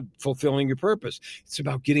wimp and not fulfilling your purpose. It's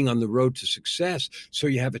about getting on the road to success so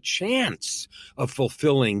you have a chance of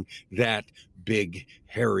fulfilling that big,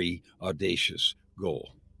 hairy, audacious goal.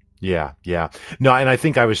 Yeah, yeah. No, and I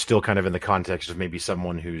think I was still kind of in the context of maybe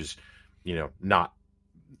someone who's, you know, not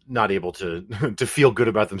able to feel good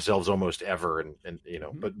about themselves almost ever. And you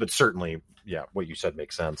know, but certainly, yeah, what you said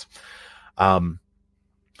makes sense. So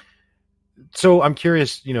I'm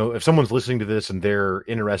curious, you know, if someone's listening to this and they're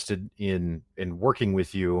interested in working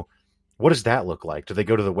with you, what does that look like? Do they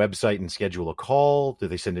go to the website and schedule a call? Do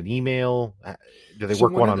they send an email? Do they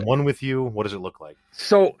work one-on-one with you? What does it look like?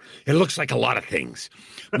 So it looks like a lot of things.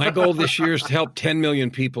 My goal this year is to help 10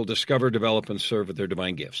 million people discover, develop, and serve with their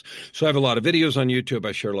divine gifts. So I have a lot of videos on YouTube.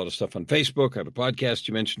 I share a lot of stuff on Facebook. I have a podcast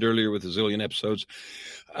you mentioned earlier with a zillion episodes.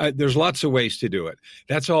 There's lots of ways to do it.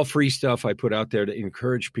 That's all free stuff I put out there to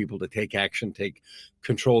encourage people to take action, take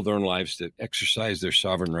control of their own lives, to exercise their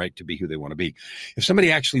sovereign right to be who they want to be. If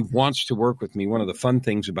somebody actually wants to work with me, one of the fun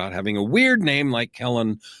things about having a weird name like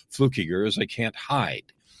Kellan Fluckiger is I can't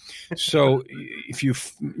hide. So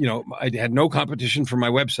if I had no competition for my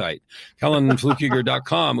website.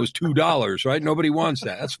 KellanFluckiger.com was $2, right? Nobody wants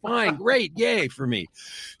that. That's fine. Great. Yay for me.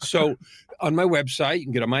 So on my website, you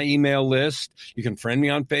can get on my email list. You can friend me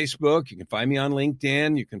on Facebook. You can find me on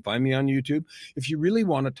LinkedIn. You can find me on YouTube. If you really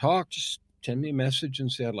want to talk, just send me a message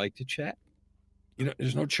and say, I'd like to chat.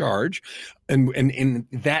 There's no charge. And in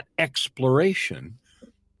that exploration,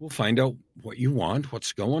 we'll find out what you want,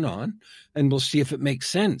 what's going on, and we'll see if it makes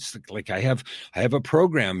sense. Like I have a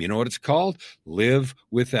program, you know what it's called? Live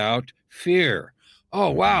Without Fear. Oh,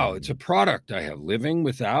 wow. It's a product I have, Living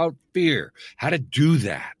Without Fear. How to do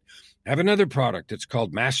that. I have another product. It's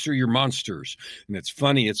called Master Your Monsters. And it's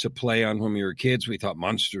funny. It's a play on when we were kids. We thought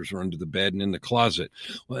monsters were under the bed and in the closet.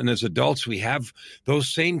 Well, and as adults, we have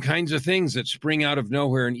those same kinds of things that spring out of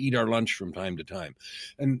nowhere and eat our lunch from time to time.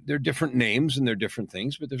 And they're different names and they're different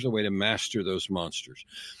things, but there's a way to master those monsters.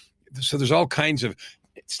 So there's all kinds of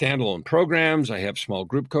standalone programs. I have small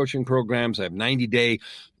group coaching programs. I have 90-day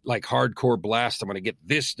hardcore blast. I'm going to get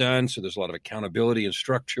this done. So there's a lot of accountability and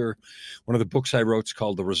structure. One of the books I wrote is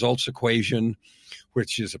called The Results Equation,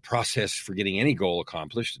 which is a process for getting any goal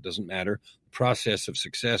accomplished. It doesn't matter. The process of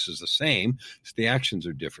success is the same. It's the actions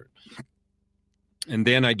are different. And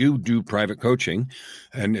then I do private coaching.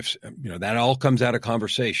 And if, that all comes out of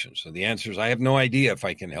conversation. So the answer is, I have no idea if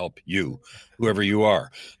I can help you, whoever you are.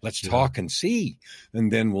 Let's talk and see.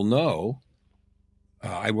 And then we'll know.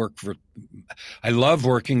 I love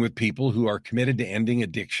working with people who are committed to ending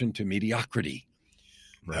addiction to mediocrity,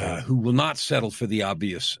 who will not settle for the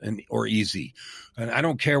obvious or easy. And I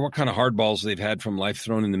don't care what kind of hardballs they've had from life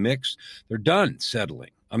thrown in the mix. They're done settling.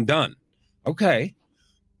 I'm done. Okay.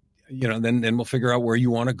 Then we'll figure out where you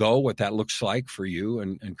want to go, what that looks like for you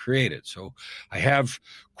and create it. So I have,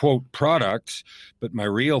 quote, products, but my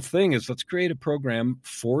real thing is let's create a program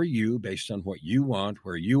for you based on what you want,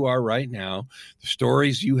 where you are right now, the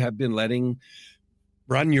stories you have been letting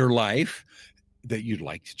run your life that you'd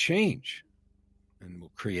like to change. And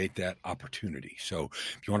we'll create that opportunity. So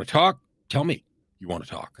if you want to talk, tell me you want to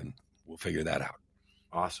talk and we'll figure that out.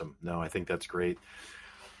 Awesome. No, I think that's great.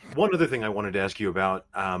 One other thing I wanted to ask you about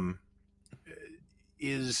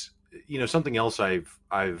is, something else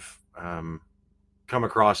I've come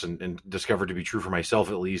across and discovered to be true for myself,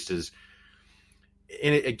 at least, is,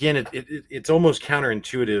 and it's almost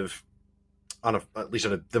counterintuitive at least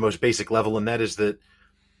on the most basic level, and that is that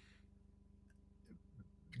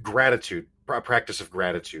gratitude, practice of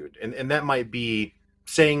gratitude, and that might be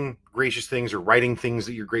saying gracious things or writing things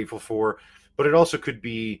that you're grateful for, but it also could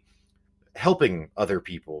be helping other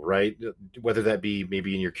people, right? Whether that be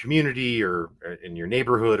maybe in your community or in your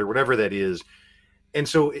neighborhood or whatever that is. And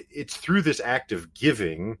so it's through this act of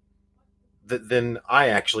giving that then I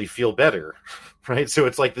actually feel better, right? So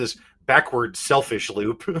it's like this backward selfish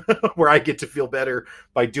loop where I get to feel better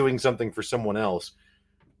by doing something for someone else.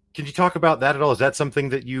 Can you talk about that at all? Is that something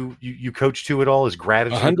that you coach to at all? Is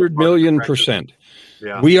gratitude? 100 million %.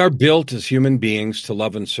 Yeah. We are built as human beings to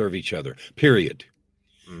love and serve each other, period.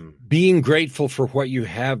 Being grateful for what you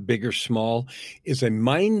have, big or small, is a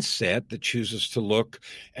mindset that chooses to look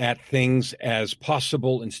at things as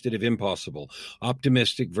possible instead of impossible,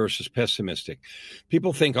 optimistic versus pessimistic.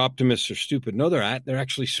 People think optimists are stupid. No, they're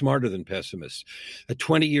actually smarter than pessimists. A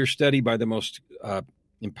 20-year study by the most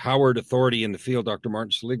empowered authority in the field, Dr.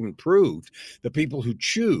 Martin Seligman, proved that people who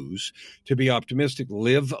choose to be optimistic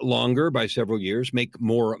live longer by several years, make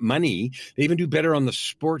more money. They even do better on the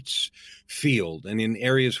sports field and in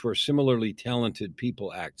areas where similarly talented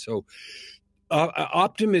people act. So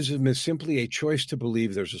optimism is simply a choice to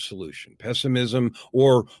believe there's a solution. Pessimism,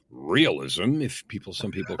 or realism,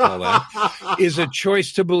 some people call that, is a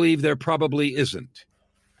choice to believe there probably isn't.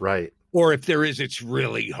 Right. Or if there is, it's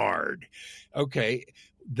really hard. Okay.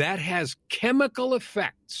 That has chemical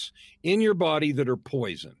effects in your body that are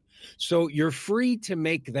poison. So you're free to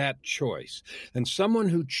make that choice. And someone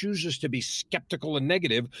who chooses to be skeptical and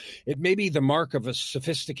negative, it may be the mark of a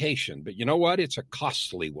sophistication, but you know what? It's a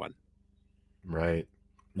costly one. Right.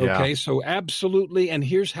 Yeah. Okay. So absolutely. And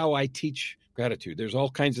here's how I teach gratitude. There's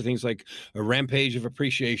all kinds of things like a rampage of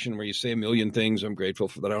appreciation where you say a million things. I'm grateful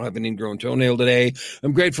for that I don't have an ingrown toenail today.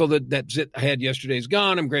 I'm grateful that zit I had yesterday is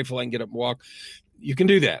gone. I'm grateful I can get up and walk. You can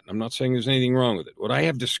do that. I'm not saying there's anything wrong with it. What I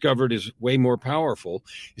have discovered is way more powerful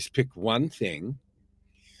is pick one thing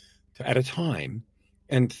at a time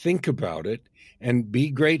and think about it and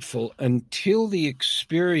be grateful until the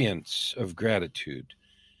experience of gratitude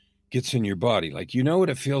gets in your body. Like, you know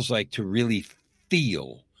what it feels like to really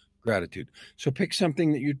feel gratitude. So pick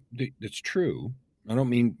something that's true. I don't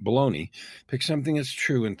mean baloney. Pick something that's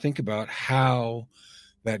true and think about how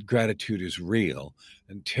that gratitude is real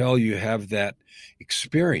until you have that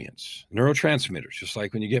experience. Neurotransmitters, just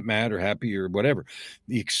like when you get mad or happy or whatever,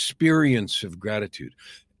 the experience of gratitude.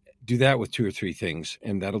 Do that with 2 or 3 things,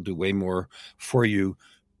 and that'll do way more for you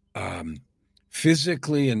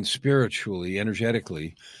physically and spiritually,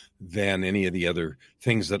 energetically, than any of the other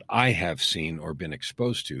things that I have seen or been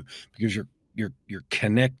exposed to, because you're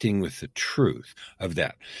connecting with the truth of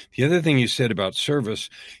that. The other thing you said about service,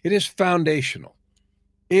 it is foundational.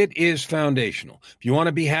 It is foundational. If you want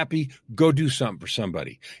to be happy, go do something for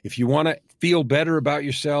somebody. If you want to feel better about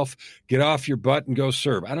yourself, get off your butt and go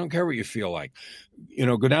serve. I don't care what you feel like.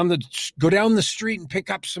 Go down the street and pick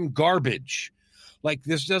up some garbage. Like,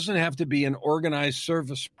 this doesn't have to be an organized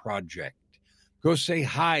service project. Go say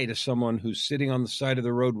hi to someone who's sitting on the side of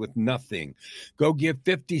the road with nothing. Go give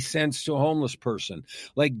 50 cents to a homeless person.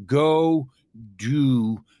 Like, go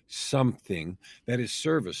do something that is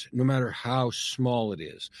service, no matter how small it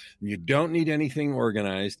is. And you don't need anything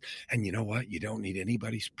organized. And you know what? You don't need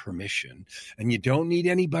anybody's permission. And you don't need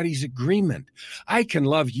anybody's agreement. I can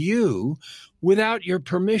love you without your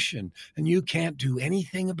permission, and you can't do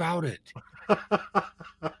anything about it.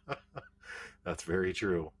 That's very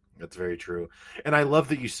true. That's very true. And I love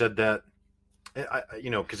that you said that,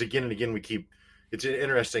 because again and again, it's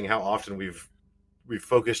interesting how often we've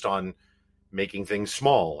focused on making things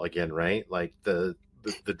small again, right? Like the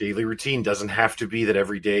daily routine doesn't have to be that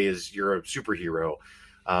every day is you're a superhero.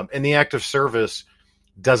 And the act of service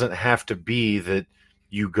doesn't have to be that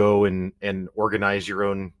you go and organize your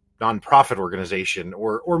own nonprofit organization,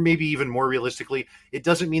 or maybe even more realistically, it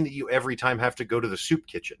doesn't mean that you every time have to go to the soup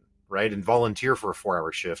kitchen, right, and volunteer for a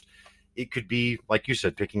 4-hour shift. It could be, like you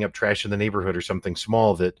said, picking up trash in the neighborhood or something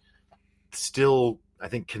small that still, I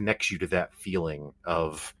think, connects you to that feeling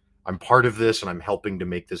of, I'm part of this and I'm helping to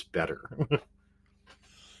make this better.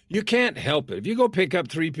 You can't help it. If you go pick up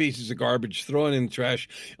 3 pieces of garbage, throw it in the trash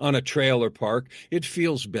on a trailer park, it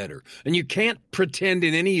feels better. And you can't pretend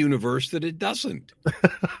in any universe that it doesn't.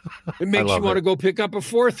 It makes you want to go pick up a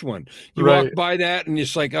 4th one. You walk by that and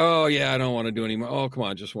it's like, oh, yeah, I don't want to do anymore. Oh, come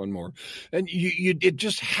on, just one more. And it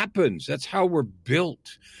just happens. That's how we're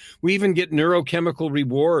built. We even get neurochemical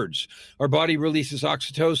rewards. Our body releases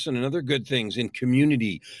oxytocin and other good things in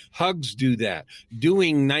community. Hugs do that.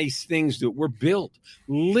 Doing nice things we're built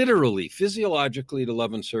literally, physiologically, to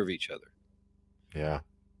love and serve each other. Yeah.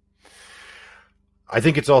 I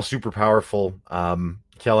think it's all super powerful.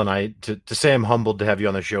 Kellan, to say I'm humbled to have you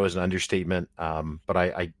on the show is an understatement. But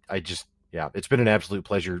I just, it's been an absolute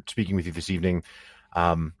pleasure speaking with you this evening.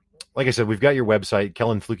 Like I said, we've got your website,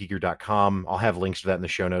 KellanFluckiger.com. I'll have links to that in the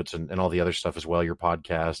show notes and all the other stuff as well, your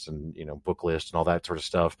podcast and, book list and all that sort of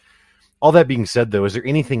stuff. All that being said, though, is there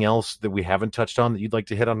anything else that we haven't touched on that you'd like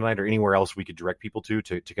to hit on tonight, or anywhere else we could direct people to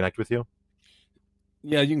connect with you?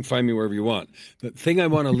 Yeah, you can find me wherever you want. The thing I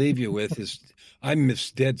want to leave you with is I'm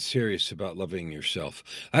dead serious about loving yourself.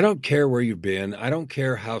 I don't care where you've been. I don't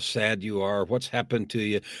care how sad you are, what's happened to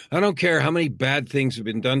you. I don't care how many bad things have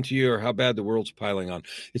been done to you or how bad the world's piling on.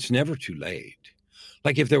 It's never too late.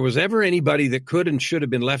 Like, if there was ever anybody that could and should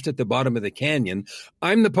have been left at the bottom of the canyon,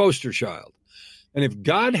 I'm the poster child. And if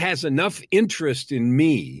God has enough interest in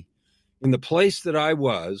me, in the place that I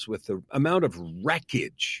was, with the amount of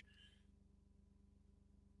wreckage,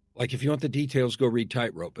 like, if you want the details, go read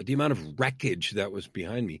Tightrope, but the amount of wreckage that was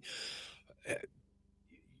behind me,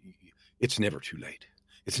 it's never too late.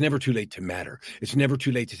 It's never too late to matter. It's never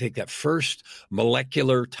too late to take that first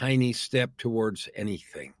molecular tiny step towards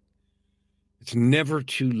anything. It's never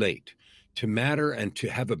too late to matter and to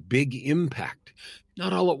have a big impact,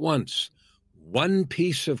 not all at once. One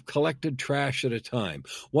piece of collected trash at a time,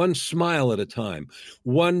 one smile at a time,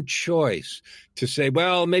 one choice to say,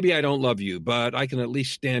 well, maybe I don't love you, but I can at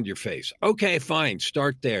least stand your face. Okay, fine.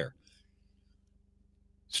 Start there.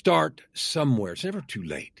 Start somewhere. It's never too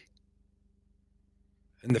late.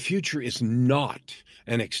 And the future is not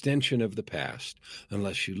an extension of the past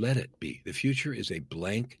unless you let it be. The future is a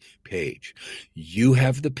blank page. You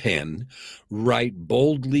have the pen. Write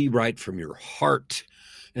boldly, write from your heart,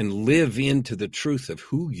 and live into the truth of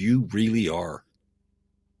who you really are.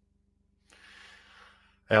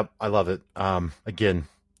 Yep, I love it. Again,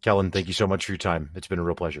 Kellan, thank you so much for your time. It's been a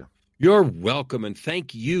real pleasure. You're welcome, and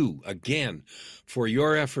thank you again for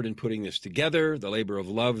your effort in putting this together, the labor of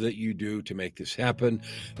love that you do to make this happen,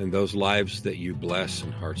 and those lives that you bless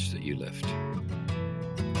and hearts that you lift.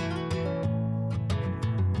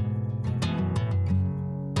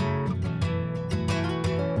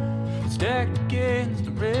 Stacked against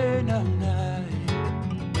the rain of night,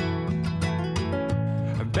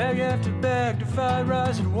 bag after bag to fight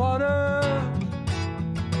rising water.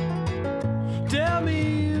 Tell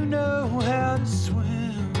me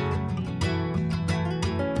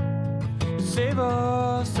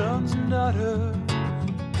water.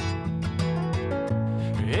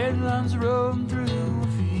 Headlines rolling through a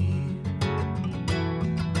feed.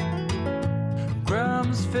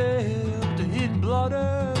 Crimes failed to hit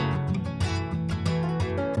blotter.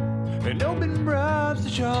 And open bribes to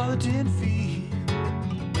charlatan feed.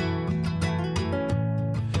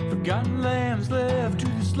 Forgotten lambs left to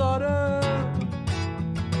the slaughter.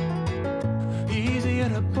 Easy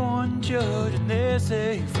and a point judge, and they're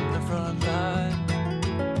safe from the front line.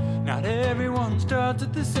 Not everyone starts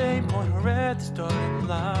at the same point or at the starting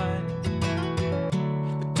line.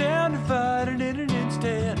 The town divided in an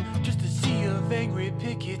instant, just a sea of angry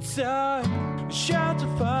picket signs. Shots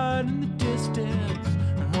are fired in the distance,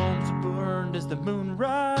 and homes are burned as the moon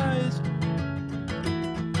rises.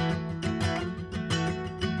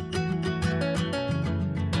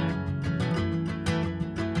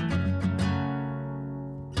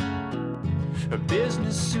 A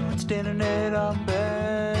business suit standing at our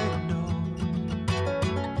back door,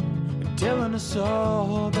 and telling us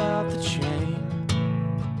all about the chain.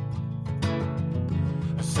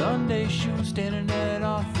 A Sunday shoe standing at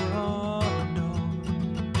our front door,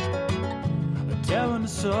 telling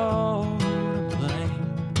us all to blame.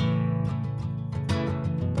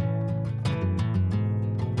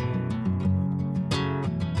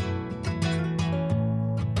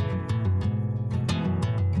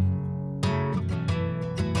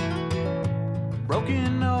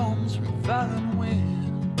 Broken homes from violent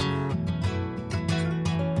winds,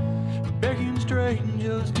 begging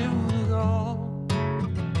strangers to the all.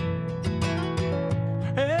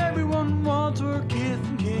 Everyone wants her kith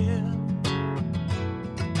and kin,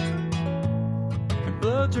 and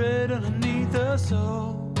blood's red underneath us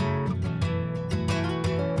all.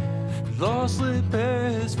 Lost slip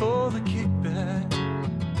pass for the kickback,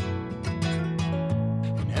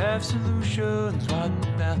 and half solutions widen the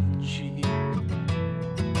balance sheet.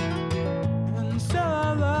 Sell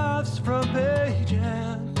our lives from pages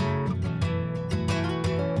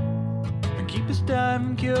and keep us time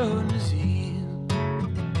from curing disease.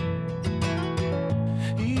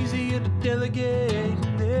 Easier to delegate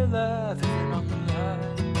when their life isn't on the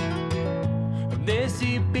line, and they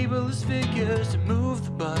see people as figures to move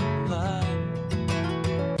the bottom line.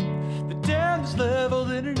 The town is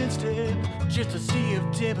leveled in an instant, just a sea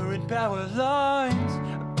of timber and power lines,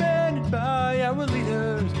 abandoned by our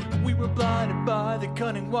leaders. We were blinded by the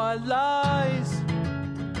cunning white lies.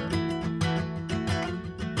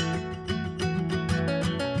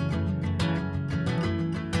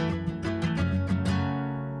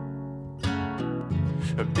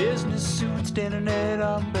 A business suit standing at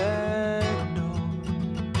our back door,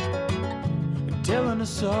 and telling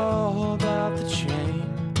us all about the chain.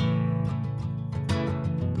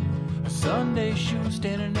 A Sunday shoe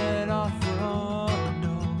standing at our front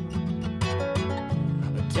door,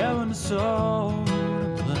 telling us all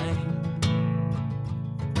to blame.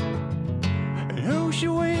 And who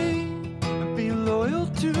should we be loyal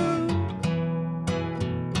to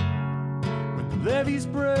when the levees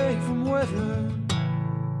break from weather?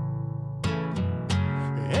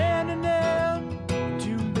 Handing down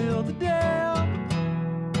to build the dam,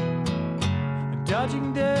 and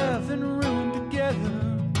dodging death and ruin together.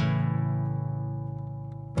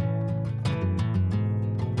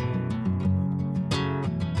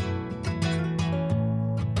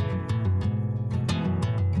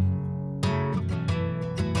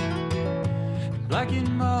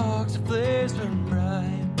 Blackened marks of flames burn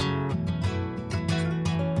bright,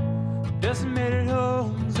 decimated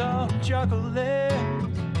homes on chocolate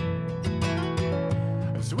lands,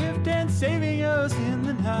 swift and saving us in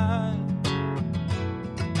the night.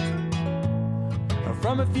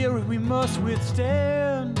 From a fury we must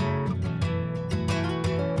withstand,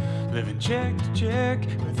 living check to check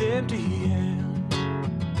with empty hands.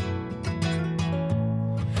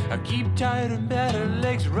 I keep tired and battered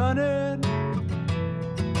legs running,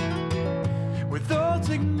 with old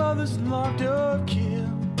sick mothers and locked up kids.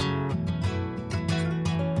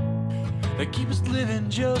 They keep us living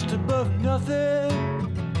just above nothing.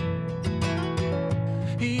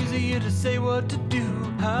 Easier to say what to do,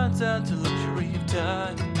 hindsight's a luxury of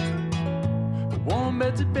time. Warm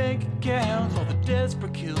beds at bank accounts while the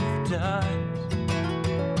desperate kill for times.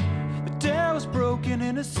 The town was broken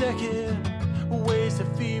in a second, a waste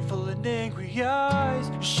of fearful and angry eyes.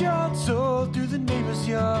 Shots sold through the neighbor's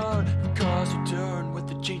yard, cars return with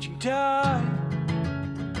the changing tide.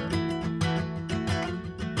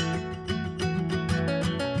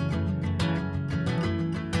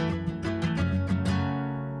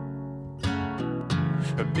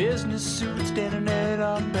 A business suit standing at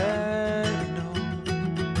our back door,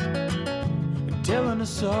 telling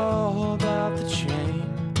us all about the chain.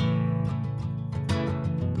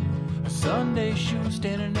 Sunday shoes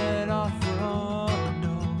standing at our front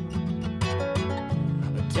door,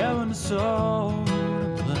 telling us all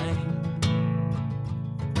to blame.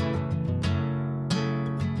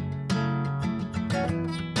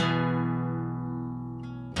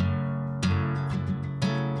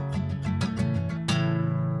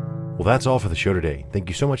 Well, that's all for the show today. Thank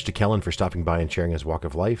you so much to Kellan for stopping by and sharing his walk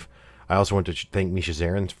of life. I also want to thank Misha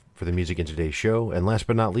Zarin for the music in today's show. And last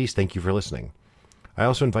but not least, thank you for listening. I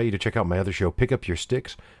also invite you to check out my other show, Pick Up Your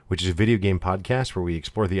Sticks, which is a video game podcast where we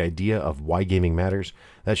explore the idea of why gaming matters.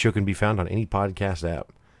 That show can be found on any podcast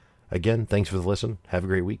app. Again, thanks for the listen. Have a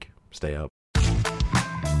great week. Stay up.